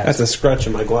the glass. That's a scratch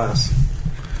in my glass.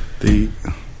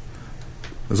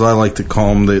 As I like to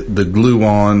call them, the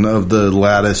glue-on of the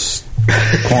lattice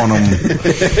quantum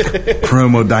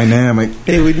chromodynamic.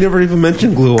 Hey, we'd never even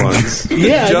mentioned glue-ons.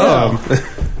 Yeah, good job.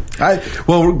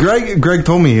 Greg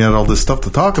told me he had all this stuff to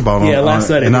talk about. Yeah, last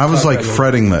night. And I was like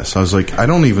fretting this. I was like, I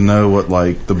don't even know what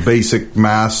like the basic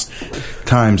mass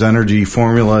times energy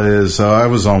formula is. So I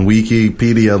was on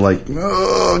Wikipedia like,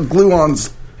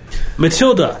 glue-ons.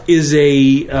 Matilda is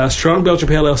a strong Belgian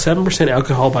pale ale, 7%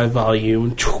 alcohol by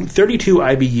volume, 32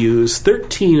 IBUs,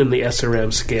 13 on the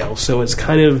SRM scale. So it's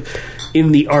kind of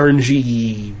in the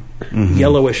orangey,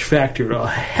 yellowish factor. A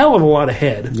hell of a lot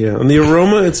ahead. Yeah, on the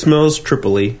aroma, it smells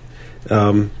Tripoli.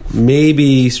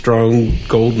 Maybe strong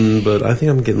golden, but I think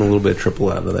I'm getting a little bit of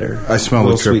triple out of there. I smell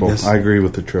the triple. Sweetness. I agree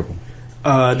with the triple.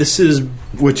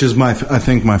 Which is my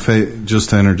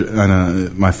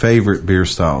favorite beer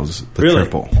style is the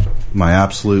triple. My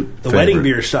absolute favorite. Wedding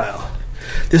beer style.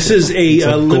 This is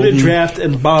a limited draft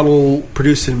and bottle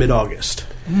produced in mid-August.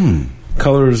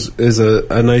 Colors is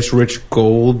a nice rich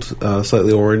gold,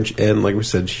 slightly orange, and like we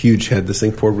said, huge head. This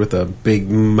thing poured with a big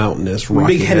mountainous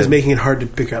rocky big head is making it hard to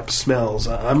pick up smells.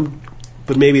 But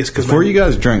but maybe it's because before you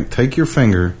guys drink, take your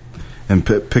finger and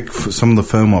pick some of the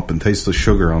foam up and taste the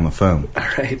sugar on the foam. All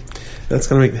right, that's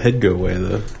gonna make the head go away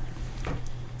though.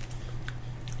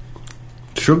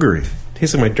 Sugary.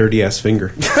 Tastes like my dirty ass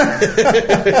finger.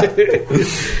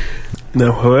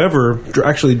 Now, however,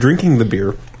 actually drinking the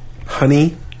beer,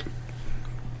 honey.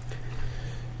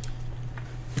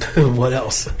 What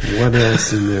else? What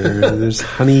else in there? There's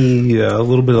honey, a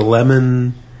little bit of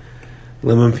lemon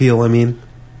peel. I mean,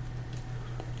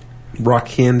 rock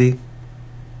candy.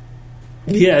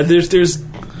 Yeah, there's.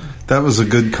 That was a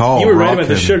good call. You were right about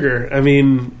the sugar. I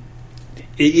mean,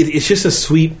 it's just a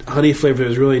sweet honey flavor.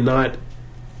 There's really not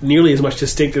nearly as much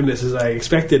distinctiveness as I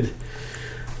expected.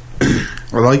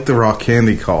 I like the rock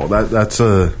candy call. That's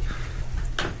the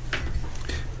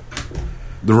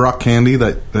rock candy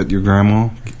that your grandma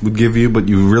would give you, but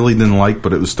you really didn't like,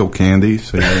 but it was still candy.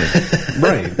 So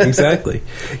right, exactly.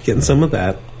 Getting some of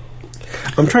that.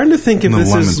 I'm trying to think if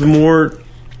this is more.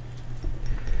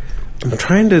 I'm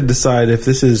trying to decide if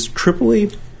this is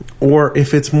Tripoli or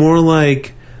if it's more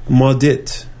like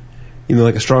Maudit. You know,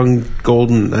 like a strong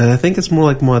golden, and I think it's more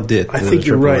like Maudit. I think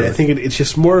you're right. I think it's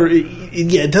just more.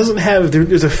 It doesn't have.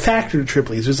 There's a factor to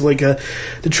Tripoli's. There's like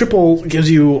the triple gives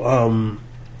you.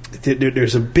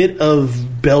 There's a bit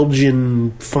of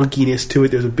Belgian funkiness to it.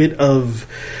 There's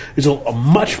a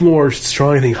much more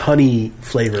strong, I think, honey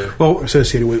flavor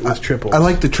associated with triples. I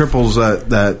like the triples that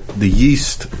the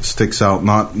yeast sticks out,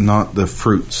 not the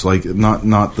fruits, like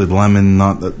not the lemon,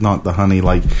 not the honey.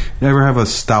 Like, you ever have a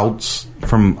stouts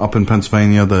from up in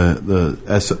Pennsylvania?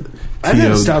 I've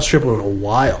had a stouts triple in a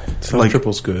while. Stouts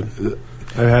triple's good.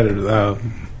 I had it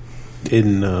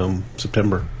in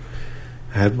September.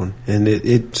 I had one, and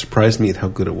it surprised me at how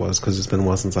good it was because it's been a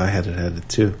while since I had it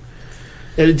too.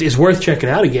 It's worth checking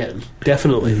out again,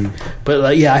 definitely. Mm-hmm. But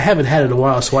I haven't had it in a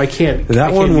while, so I can't.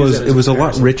 That one was a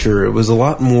lot richer. It was a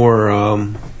lot more. It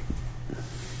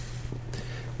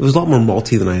was a lot more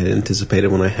malty than I had anticipated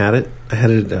when I had it. I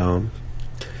had it.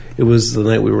 It was the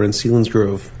night we were in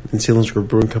Selinsgrove, and Selinsgrove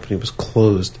Brewing Company was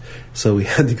closed, so we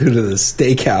had to go to the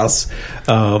steakhouse.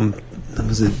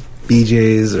 Was it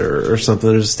BJ's or something?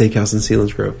 There's a steakhouse in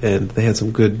Selinsgrove, and they had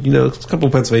some good, a couple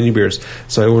of Pennsylvania beers.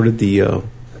 So I ordered the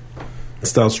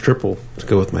Stouts Triple to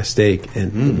go with my steak,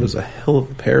 and it was a hell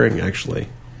of a pairing, actually.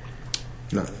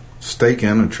 Steak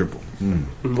and a triple.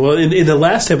 Well, in the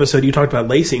last episode, you talked about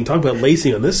lacing. Talk about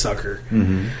lacing on this sucker.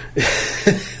 Mm-hmm.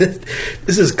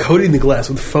 This is coating the glass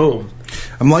with foam.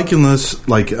 I'm liking this.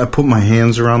 Like, I put my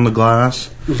hands around the glass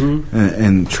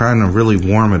and trying to really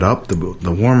warm it up.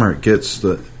 The warmer it gets,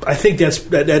 I think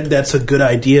that's a good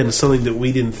idea and something that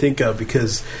we didn't think of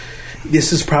because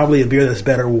this is probably a beer that's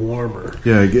better warmer.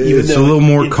 Yeah, it's a little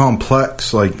more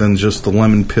complex, like than just the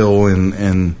lemon pill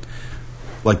and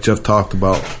like Jeff talked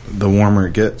about. The warmer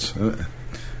it gets, I'm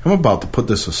about to put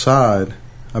this aside.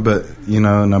 I bet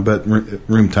and I bet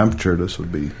room temperature this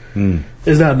would be.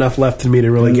 There's not enough left in me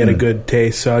to really get a good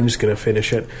taste, so I'm just going to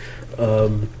finish it.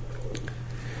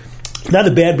 Not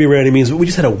a bad beer by any means, but we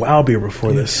just had a wow beer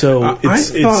before this. So I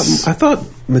thought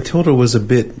Matilda was a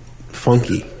bit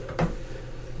funky,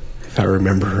 if I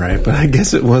remember right. But I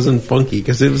guess it wasn't funky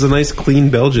because it was a nice, clean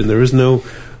Belgian. There was no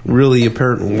really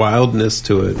apparent wildness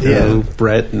to it. No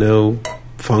Brett, no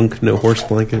funk, no horse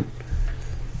blanket.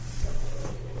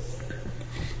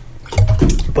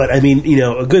 But I mean,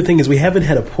 a good thing is we haven't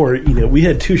had a pour. We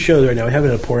had 2 shows right now. We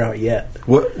haven't had a pour out yet.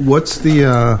 What's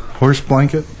the horse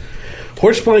blanket?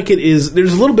 Horse blanket is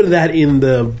there's a little bit of that in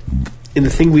the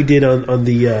thing we did on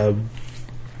the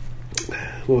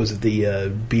what was it, the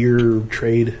beer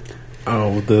trade.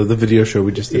 Oh, the video show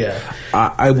we just did. Yeah,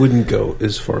 I wouldn't go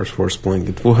as far as horse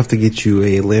blanket. We'll have to get you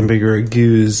a Lambic or a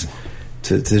Goose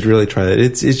to really try that.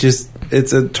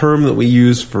 It's a term that we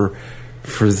use for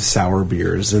the sour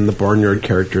beers and the barnyard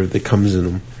character that comes in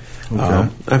them. Okay.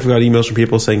 I've got emails from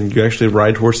people saying, you actually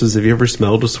ride horses? Have you ever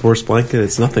smelled a horse blanket?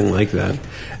 It's nothing like that.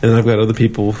 And I've got other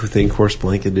people who think horse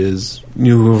blanket is,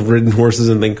 who have ridden horses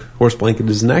and think horse blanket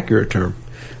is an accurate term.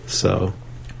 So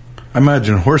I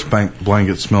imagine horse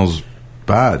blanket smells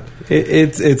bad.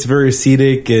 It's very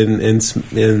acetic and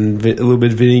a little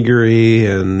bit vinegary,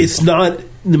 and it's not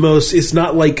the most. It's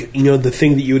not like the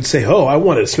thing that you would say, oh, I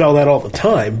want to smell that all the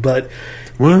time, but.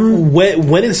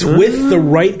 When it's with the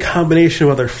right combination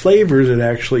of other flavors, it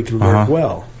actually can work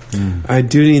well. I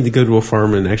do need to go to a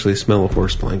farm and actually smell a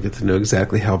horse blanket to know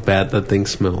exactly how bad that thing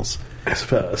smells. I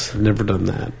suppose. I've never done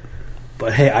that.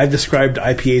 But hey, I've described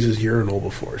IPAs as urinal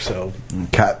before, so...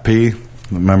 Cat pee.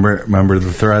 Remember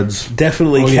the threads?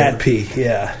 Definitely cat pee,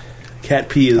 yeah. Cat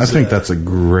pee is... I think that's a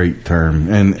great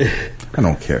term, and I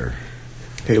don't care.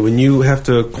 Okay, when you have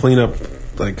to clean up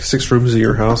like 6 rooms in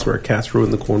your house where cats row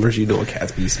in the corners, you know what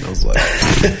cat's pee smells like.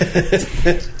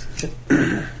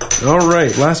 All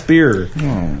right, last beer.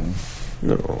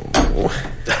 No.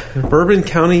 Bourbon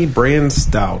County Brand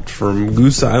Stout from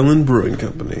Goose Island Brewing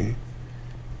Company.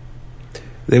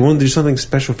 They want to do something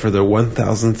special for their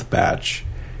 1,000th batch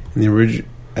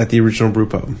at the original brew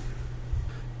pub.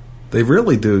 They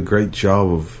really do a great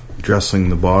job of dressing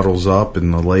the bottles up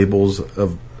and the labels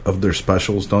of their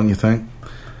specials, don't you think?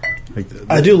 Like,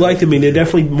 I do like them. I mean, they're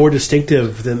definitely more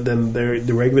distinctive than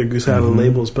the regular Goose Island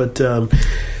labels. But this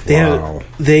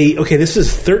is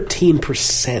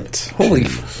 13%. Holy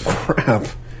crap!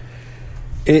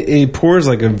 It pours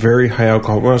like a very high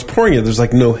alcohol. When I was pouring it, there's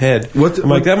like no head. I'm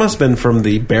like, that must have been from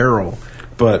the barrel.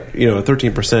 But at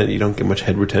 13%, you don't get much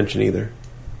head retention either.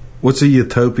 What's a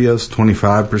Utopia's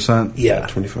 25%? Yeah,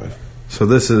 25. So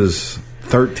this is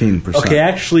 13%. Okay,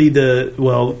 actually,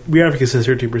 Beer Advocate says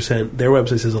 13%. Their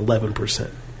website says 11%.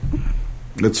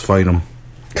 Let's fight them.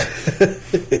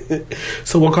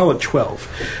 So we'll call it 12.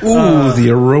 Ooh, the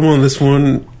aroma on this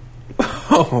one.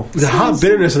 Oh, the hot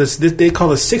bitterness of this, they call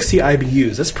this 60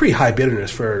 IBUs. That's pretty high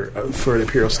bitterness for an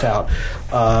Imperial Stout.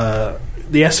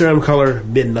 The SRM color,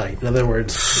 midnight. In other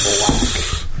words,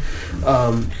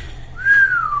 black.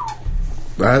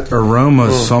 That aroma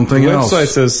is something else. The website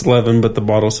says 11, but the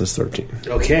bottle says 13.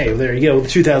 Okay, well, there you go.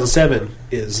 2007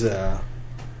 is 11.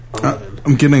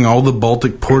 I'm getting all the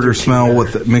Baltic Porter smell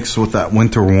mixed with that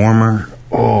winter warmer.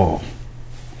 Oh.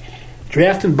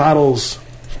 Draft in bottles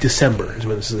December is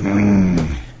when this is about.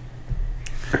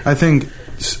 I think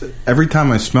every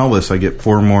time I smell this, I get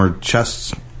 4 more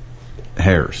chest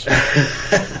hairs.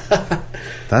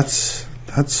 That's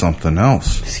something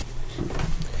else.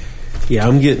 Yeah,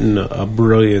 I'm getting a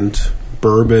brilliant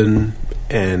bourbon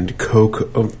and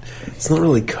cocoa. It's not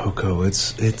really cocoa.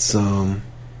 It's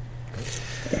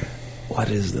what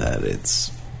is that?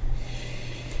 It's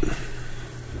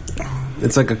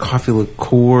like a coffee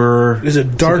liqueur. There's a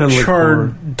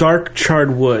dark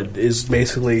charred wood is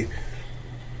basically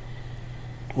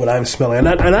what I'm smelling.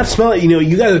 I'm not smelling.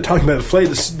 You guys are talking about the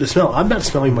flavor, the smell. I'm not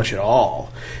smelling much at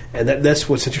all, and that's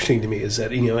what's interesting to me is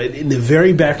that in the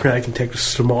very background I can take a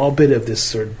small bit of this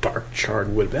sort of dark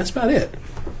charred wood. But that's about it.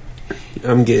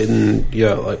 I'm getting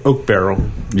like oak barrel.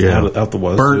 Yeah, out the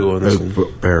wazoo. Burnt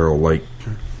oak barrel, like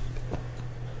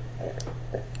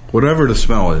whatever the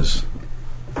smell is.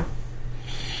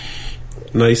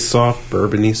 Nice soft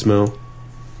bourbony smell.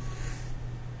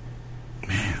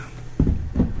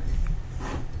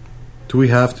 Do we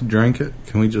have to drink it?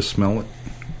 Can we just smell it?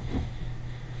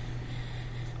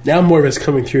 Now more of it's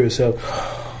coming through, so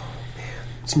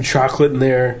some chocolate in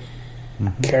there,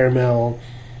 caramel,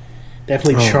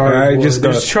 definitely charred wood.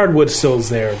 There's charred wood stills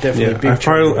there, definitely.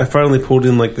 Yeah, I finally pulled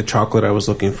in like the chocolate I was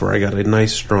looking for. I got a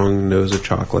nice strong nose of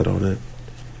chocolate on it.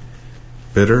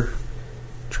 Bitter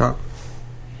chocolate?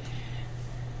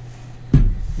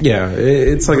 Yeah,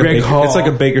 it's like it's like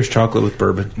a baker's chocolate with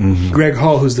bourbon. Mm-hmm. Greg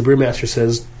Hall, who's the brewmaster,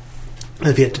 says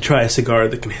I've yet to try a cigar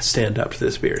that can stand up to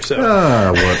this beer. So,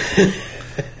 what?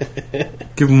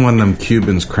 Give him one of them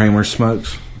Cubans Kramer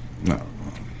smokes. No,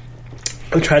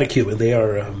 I've tried a Cuban. They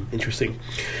are interesting.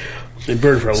 They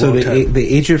burn for a long time. So they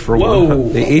age it for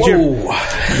they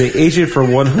age it for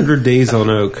 100 days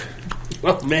on oak.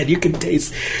 Well, man, you can tell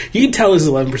this is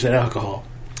 11% alcohol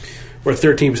or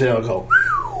 13% alcohol.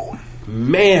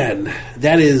 Man,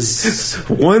 that is...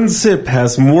 One sip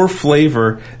has more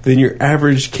flavor than your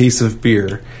average case of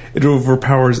beer. It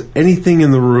overpowers anything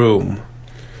in the room.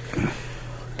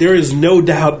 There is no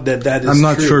doubt that is I'm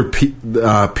not true.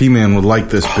 sure P-Man would like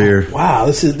this beer. Wow,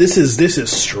 this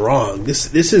is strong.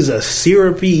 This is a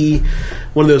syrupy,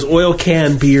 one of those oil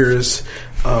can beers.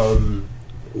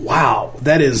 Wow,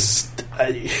 that is...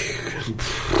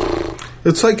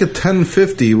 It's like a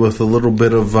 1050 with a little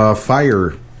bit of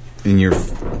fire in your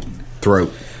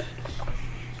throat.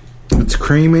 It's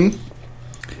creamy.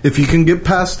 If you can get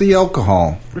past the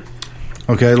alcohol,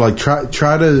 okay, like try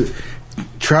to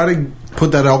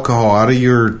put that alcohol out of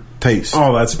your taste.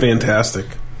 Oh, that's fantastic.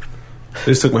 I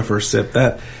just took my first sip.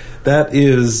 That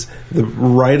is the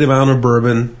right amount of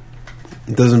bourbon.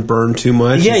 It doesn't burn too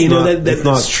much. Yeah,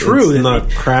 that's true. It's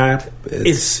not crap.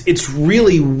 It's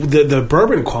really the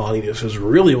bourbon quality of this is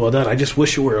really well done. I just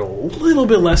wish it were a little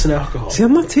bit less in alcohol. See, I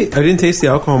didn't taste the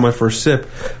alcohol in my first sip,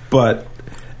 but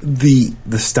the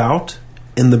stout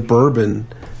and the bourbon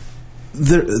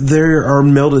they are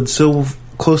melded so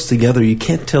close together you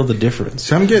can't tell the difference.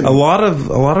 See, I'm getting a lot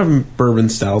of bourbon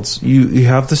stouts. You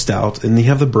have the stout and you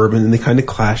have the bourbon and they kind of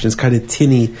clash and it's kind of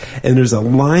tinny and there's a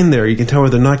line there you can tell where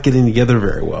they're not getting together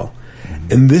very well.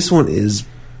 And this one is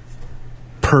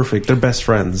perfect. They're best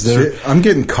friends. I'm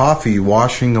getting coffee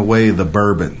washing away the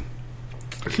bourbon.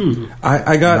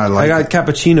 I got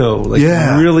cappuccino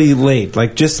really late,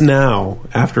 like just now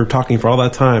after talking for all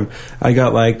that time. I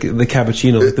got like the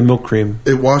cappuccino, like the milk cream.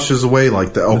 It washes away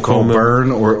like the alcohol burn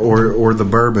or the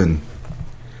bourbon.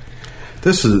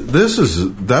 This is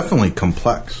definitely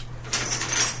complex.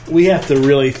 We have to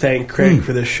really thank Craig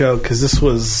for this show because this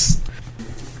was.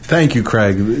 Thank you,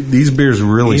 Craig. These beers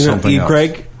really something else.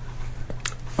 Craig,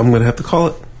 I'm going to have to call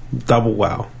it Double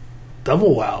Wow.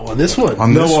 Double wow on this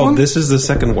one. This is the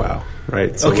second wow,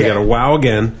 right? So we got a wow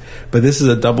again, but this is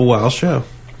a double wow show.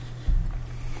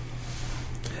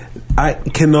 I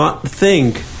cannot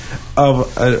think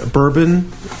of a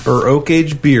bourbon or oak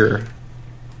aged beer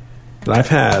that I've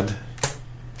had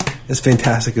as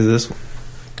fantastic as this one.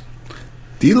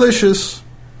 Delicious.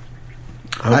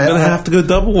 I'm going to have to go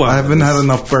double wow. I haven't had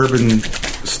enough bourbon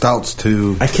stouts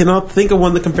to. I cannot think of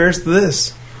one that compares to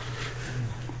this.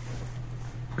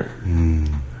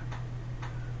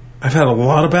 I've had a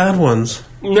lot of bad ones.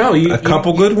 No, a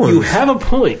couple good ones. You have a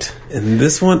point. And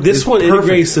this one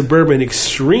integrates the bourbon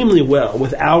extremely well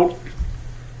without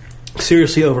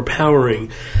seriously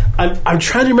overpowering. I'm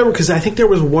trying to remember because I think there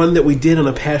was one that we did on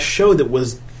a past show that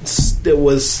was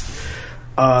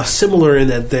similar in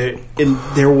that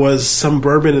there was some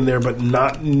bourbon in there, but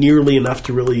not nearly enough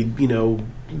to really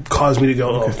cause me to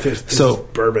go, this is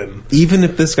bourbon. Even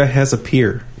if this guy has a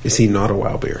peer, is he not a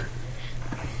wow beer?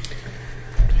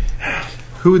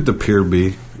 Who would the peer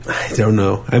be? I don't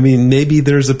know. I mean, maybe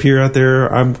there's a peer out there.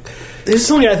 This is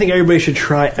something I think everybody should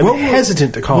try. I'm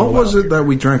hesitant to call it. What was it that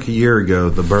we drank a year ago,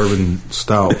 the bourbon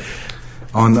stout,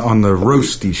 on the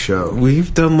Roasty show?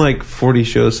 We've done like 40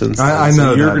 shows since then. I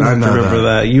know you're that. Gonna remember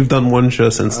that. You've done one show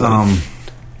since then.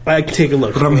 I can take a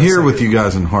look. But I'm here with you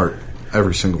guys in heart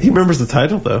every single one. He remembers the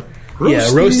title, though. Roasty? Yeah,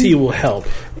 Roasty will help.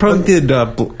 Probably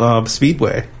did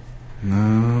Speedway.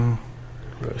 No.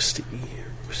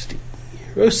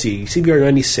 Roasty, CBR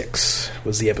 96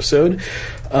 was the episode.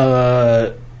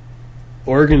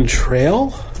 Oregon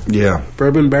Trail? Yeah.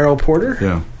 Bourbon Barrel Porter?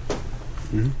 Yeah.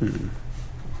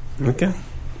 Mm-hmm. Okay.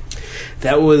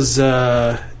 That was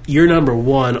your number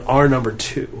one, our number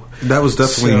two. That was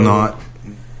definitely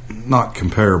not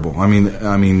comparable. I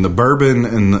mean the bourbon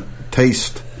and the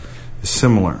taste is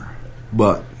similar,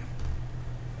 but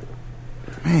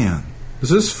man,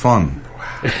 this is fun.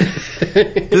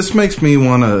 This makes me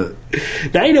want to.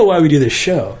 Now you know why we do this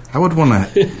show. I would want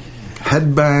to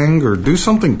headbang or do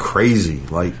something crazy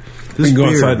like this. We can go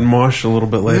outside and mosh a little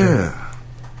bit later. Yeah,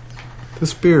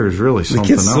 this beer is really something else.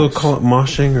 The kids still call it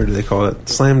moshing, or do they call it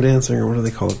slam dancing, or what do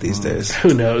they call it these days?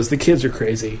 Who knows? The kids are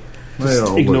crazy.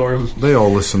 Just ignore them. They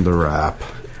all listen to rap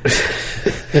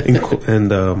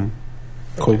and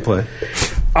Coldplay.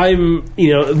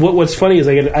 What's funny is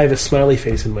I have a smiley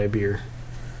face in my beer.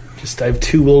 I have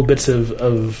two little bits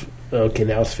of okay,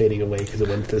 now it's fading away because it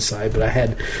went to the side, but I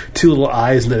had two little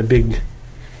eyes and then a big.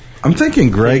 I'm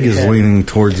thinking Greg is leaning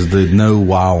towards the no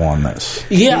wow on this.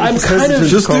 Yeah, I'm kind of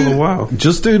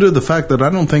just due to the fact that I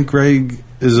don't think Greg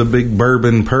is a big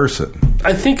bourbon person.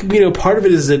 I think part of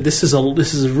it is that this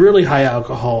is really high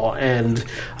alcohol, and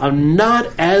I'm not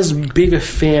as big a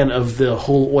fan of the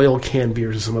whole oil can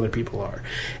beers as some other people are.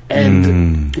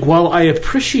 And while I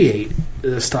appreciate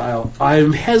the style,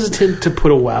 I'm hesitant to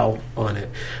put a wow on it,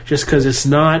 just because it's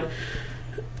not.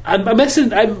 I'm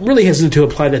really hesitant to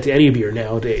apply that to any beer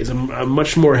nowadays. I'm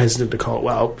much more hesitant to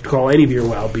call any beer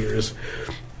wow beers.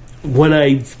 When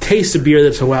I taste a beer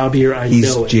that's a wow beer,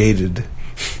 He's know it. Jaded.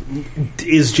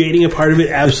 Is jading a part of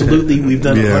it? Absolutely. We've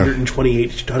done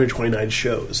 128 to 129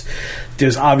 shows.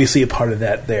 There's obviously a part of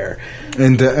that there.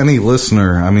 And to any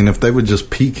listener, if they would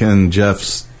just peek in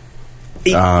Jeff's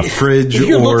fridge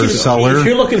or cellar, if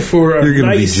you're looking for you're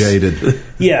going to be jaded.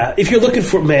 Yeah, if you're looking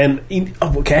for I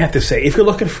have to say, if you're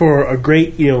looking for a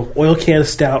great oil can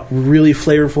stout, really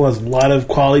flavorful, has a lot of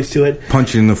qualities to it,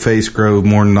 punch you in the face, grow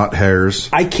more nut hairs.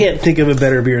 I can't think of a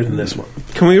better beer than this one.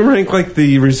 Can we rank like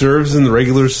the reserves and the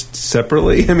regulars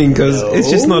separately? Because it's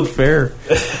just not fair.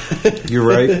 You're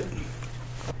right.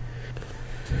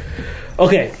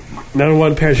 Okay, number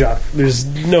one, Père There's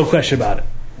no question about it.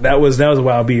 That was a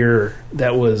wow beer.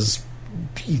 That was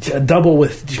a double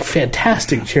with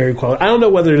fantastic cherry quality. I don't know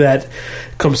whether that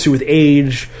comes through with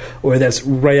age, or that's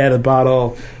right out of the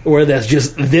bottle, or that's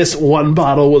just this one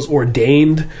bottle was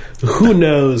ordained. Who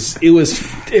knows? It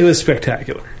was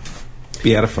spectacular.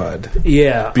 Beatified.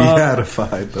 Yeah.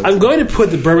 Beatified. I'm going to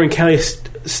put the Bourbon County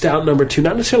Stout number 2,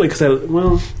 not necessarily because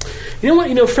you know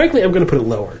what? Frankly, I'm going to put it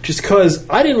lower, just because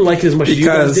I didn't like it as much as you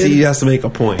guys did. Because he has to make a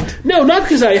point. No, not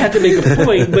because I had to make a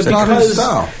point, but because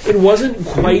it wasn't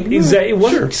quite exact. It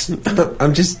wasn't. Sure.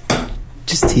 I'm just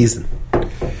teasing.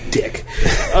 Dick.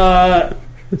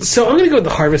 So I'm going to go with the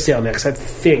Harvest Ale next, I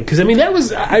think, because that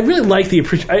was I really like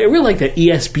that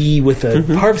ESB with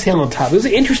the Harvest Ale on top. It was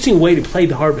an interesting way to play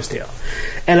the Harvest Ale,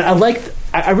 and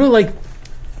I really like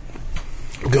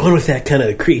going with that kind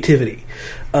of creativity.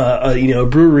 A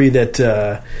brewery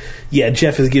that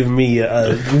Jeff has given me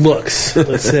looks,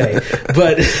 let's say,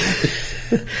 but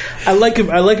I like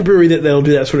a brewery that'll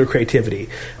do that sort of creativity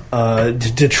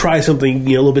to try something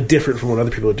a little bit different from what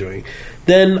other people are doing.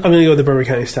 Then I'm going to go with the Bourbon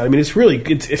County Stout. It's really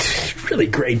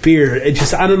great beer. It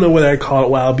just, I don't know whether I call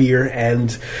it wild beer,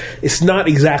 and it's not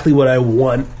exactly what I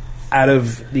want out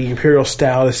of the Imperial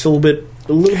Stout. It's a little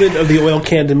bit of the oil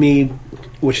can to me,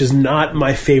 which is not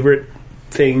my favorite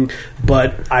thing,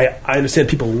 but I understand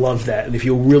people love that, and if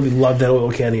you really love that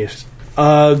oil can,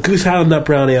 Goose Island Nut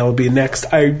Brown Ale would be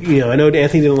next. I know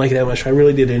Anthony didn't like it that much. I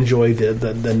really did enjoy the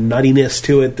nuttiness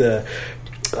to it, the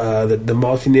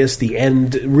maltiness, the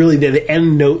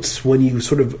end notes when you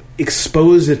sort of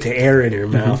expose it to air in your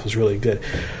mouth was really good.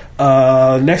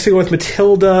 Next I go with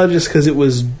Matilda, just because it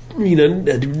was a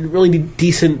really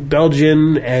decent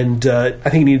Belgian, and I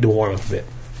think it needed to warm up a bit,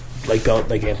 like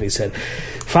Anthony said.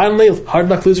 Finally, Hard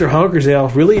Luck Loser Honkers Ale.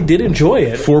 Really did enjoy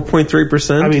it.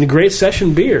 4.3%. Great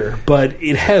session beer, but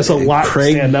it has a lot to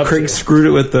stand up to. Craig screwed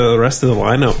it with the rest of the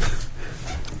lineup.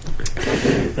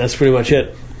 That's pretty much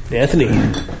it. Anthony.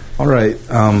 All right.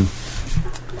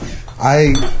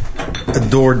 I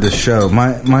adored the show.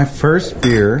 My first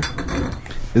beer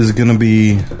is going to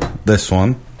be this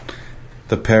one,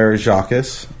 the Père Jacques.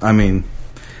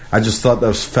 I just thought that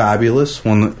was fabulous.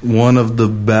 One of the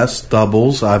best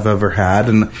doubles I've ever had,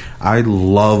 and I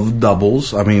love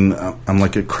doubles. I'm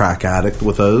like a crack addict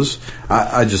with those.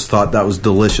 I just thought that was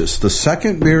delicious. The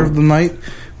second beer of the night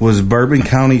was Bourbon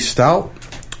County Stout.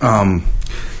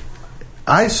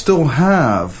 I still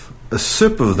have a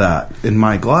sip of that in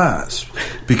my glass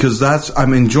because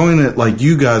I'm enjoying it like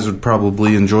you guys would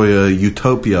probably enjoy a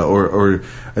Utopia or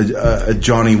a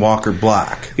Johnny Walker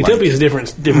Black. Utopia is a different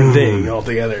thing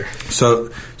altogether.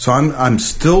 So I'm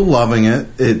still loving it.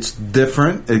 It's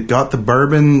different. It got the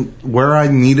bourbon where I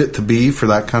need it to be for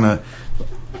that kind of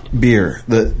beer.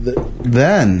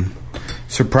 Then,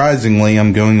 surprisingly,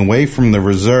 I'm going away from the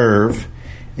reserve,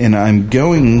 and I'm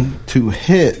going to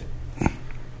hit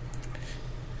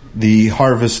the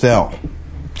Harvest Ale.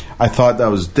 I thought that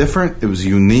was different. It was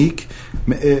unique.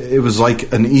 It was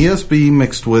like an ESB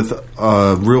mixed with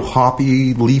a real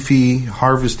hoppy, leafy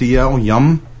Harvest Ale.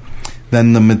 Yum.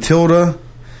 Then the Matilda,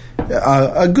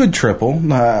 a good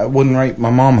triple. I wouldn't write my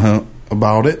mom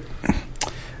about it.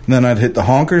 Then I'd hit the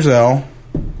Honkers Ale.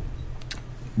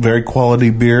 Very quality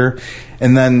beer.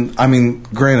 And then,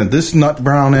 granted, this Nut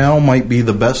Brown Ale might be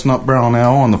the best Nut Brown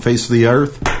Ale on the face of the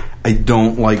earth. I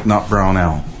don't like Nut Brown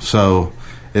Ale, so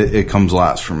it comes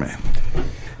last for me.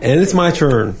 And it's my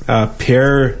turn.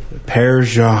 Père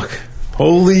Jacques.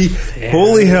 Holy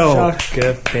hell!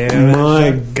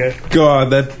 My God,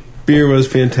 that beer was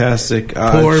fantastic.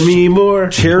 Pour me more.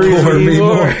 Cherries or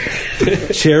more.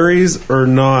 Cherries or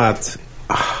not?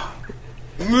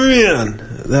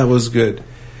 Man, that was good.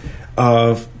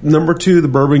 Number 2, the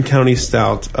Bourbon County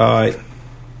Stout.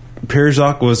 Père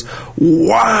Jacques was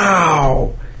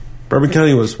wow. Bourbon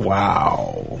County was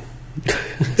wow.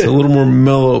 It's a little more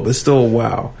mellow, but still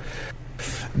wow.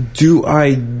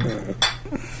 The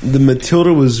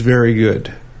Matilda was very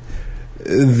good.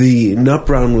 The Nut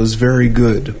Brown was very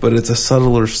good, but it's a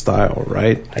subtler style,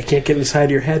 right? I can't get inside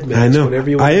your head, man. I know. Whatever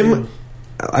you want to do.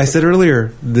 I said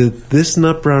earlier that this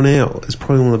Nut Brown Ale is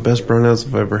probably one of the best brown ales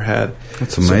I've ever had.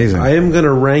 That's amazing. So I am going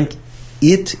to rank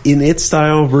it in its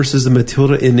style versus the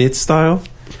Matilda in its style.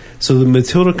 So the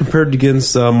Matilda compared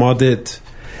against Maudit,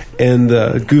 and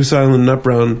the Goose Island Nut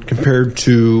Brown compared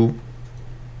to,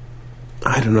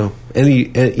 I don't know,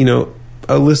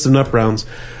 a list of Nut Browns.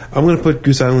 I'm going to put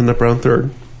Goose Island Nut Brown third.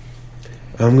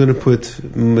 I'm going to put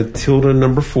Matilda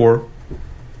number 4.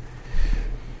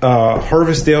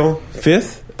 Harvest Ale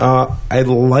fifth. I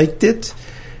liked it.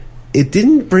 It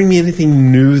didn't bring me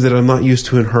anything new that I'm not used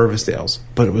to in Harvest Ales,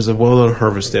 but it was a well-done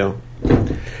Harvest Ale.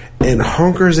 And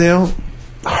Honkers Ale,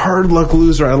 Hard Luck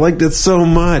Loser, I liked it so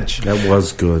much. That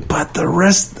was good. But the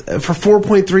rest, for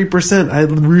 4.3%, I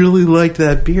really liked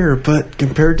that beer. But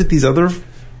compared to these other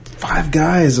 5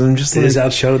 guys, I'm just they just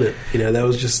outshowed it. That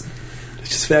was just, it's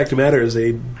just fact of the matter is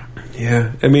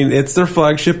yeah. It's their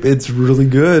flagship. It's really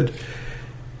good.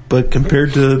 but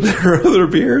compared to their other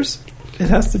beers, it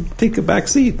has to take a back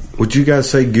seat. Would you guys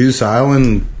say Goose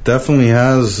Island definitely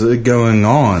has it going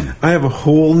on? I have a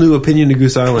whole new opinion of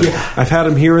Goose Island. Yeah. I've had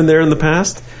them here and there in the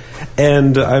past,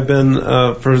 and I've been,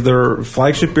 for their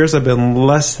flagship beers, I've been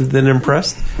less than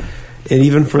impressed. And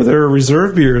even for their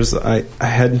reserve beers, I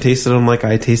hadn't tasted them like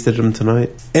I tasted them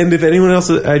tonight. And if anyone else,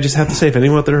 I just have to say, if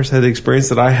anyone out there has had the experience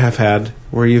that I have had,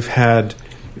 where you've had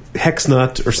hex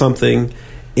nut or something,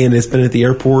 and it's been at the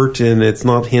airport and it's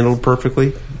not handled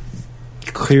perfectly,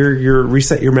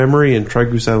 reset your memory and try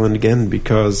Goose Island again,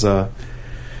 because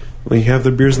when you have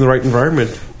the beers in the right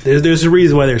environment, there's a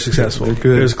reason why they're successful. They're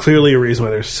good. There's clearly a reason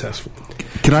why they're successful.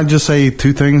 Can I just say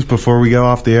two things before we go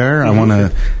off the air? I want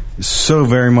to so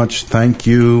very much thank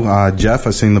you, Jeff.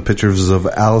 I've seen the pictures of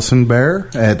Allison Bear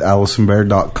at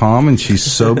AllisonBear.com, and she's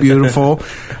so beautiful.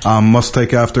 Must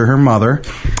take after her mother.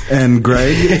 And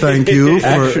Greg, thank you.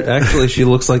 Actually, she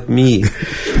looks like me.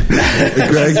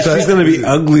 Greg, she's going to be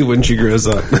ugly when she grows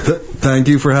up. Thank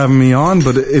you for having me on.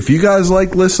 But if you guys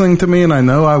like listening to me, and I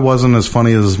know I wasn't as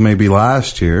funny as maybe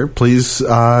last year, please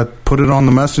put it on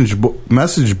the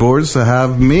message boards to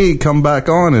have me come back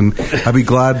on, and I'd be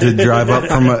glad to drive up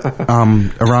from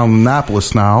around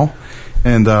Annapolis now,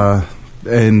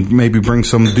 and maybe bring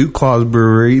some Duke Claws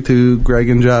Brewery to Greg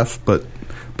and Jeff. But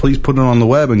please put it on the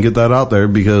web and get that out there,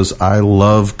 because I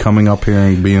love coming up here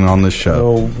and being on this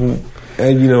show.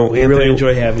 And we Anthony, really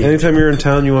enjoy having you. Anytime you're in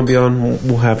town, you want to be on,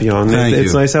 we'll have you on. Thank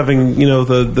it's you. nice having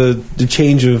the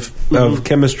change of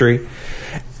chemistry,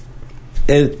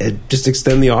 and just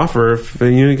extend the offer.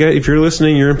 If you're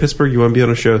listening, you're in Pittsburgh, you want to be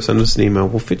on a show, send us an email.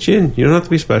 We'll fit you in. You don't have to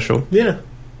be special. Yeah,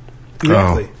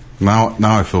 exactly. Oh,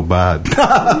 now I feel bad.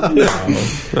 I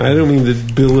don't mean to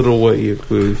belittle what you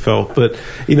felt, but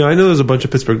I know there's a bunch of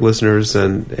Pittsburgh listeners,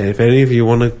 and if any of you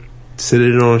want to sit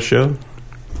in on a show,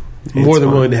 more than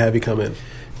willing to have you come in.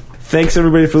 Thanks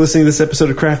everybody for listening to this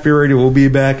episode of Craft Beer Radio. We'll be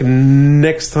back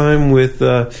next time with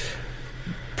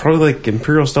probably like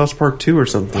Imperial Stouts Part 2 or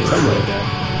something. Something like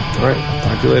that. All right,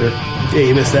 talk to you later. Yeah,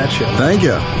 you missed that show. Thank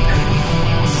you.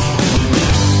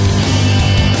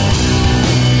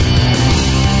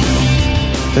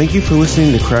 Thank you for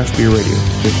listening to Craft Beer Radio.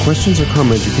 If you have questions or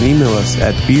comments, you can email us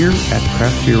at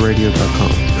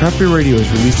beer@craftbeerradio.com. Craft Beer Radio is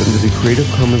released under the Creative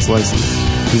Commons license.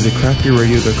 Visit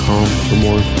craftbeerradio.com for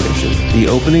more information. The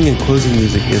opening and closing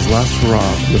music is Last Hurrah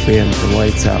from the band The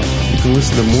Lights Out. You can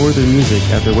listen to more of their music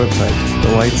at their website,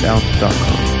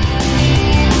 thelightsout.com.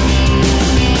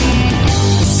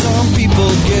 Some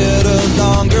people get a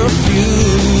longer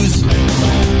fuse.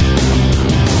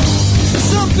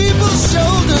 Some people's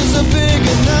shoulders are big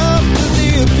enough for the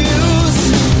abuse.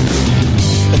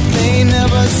 But they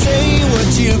never say what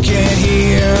you can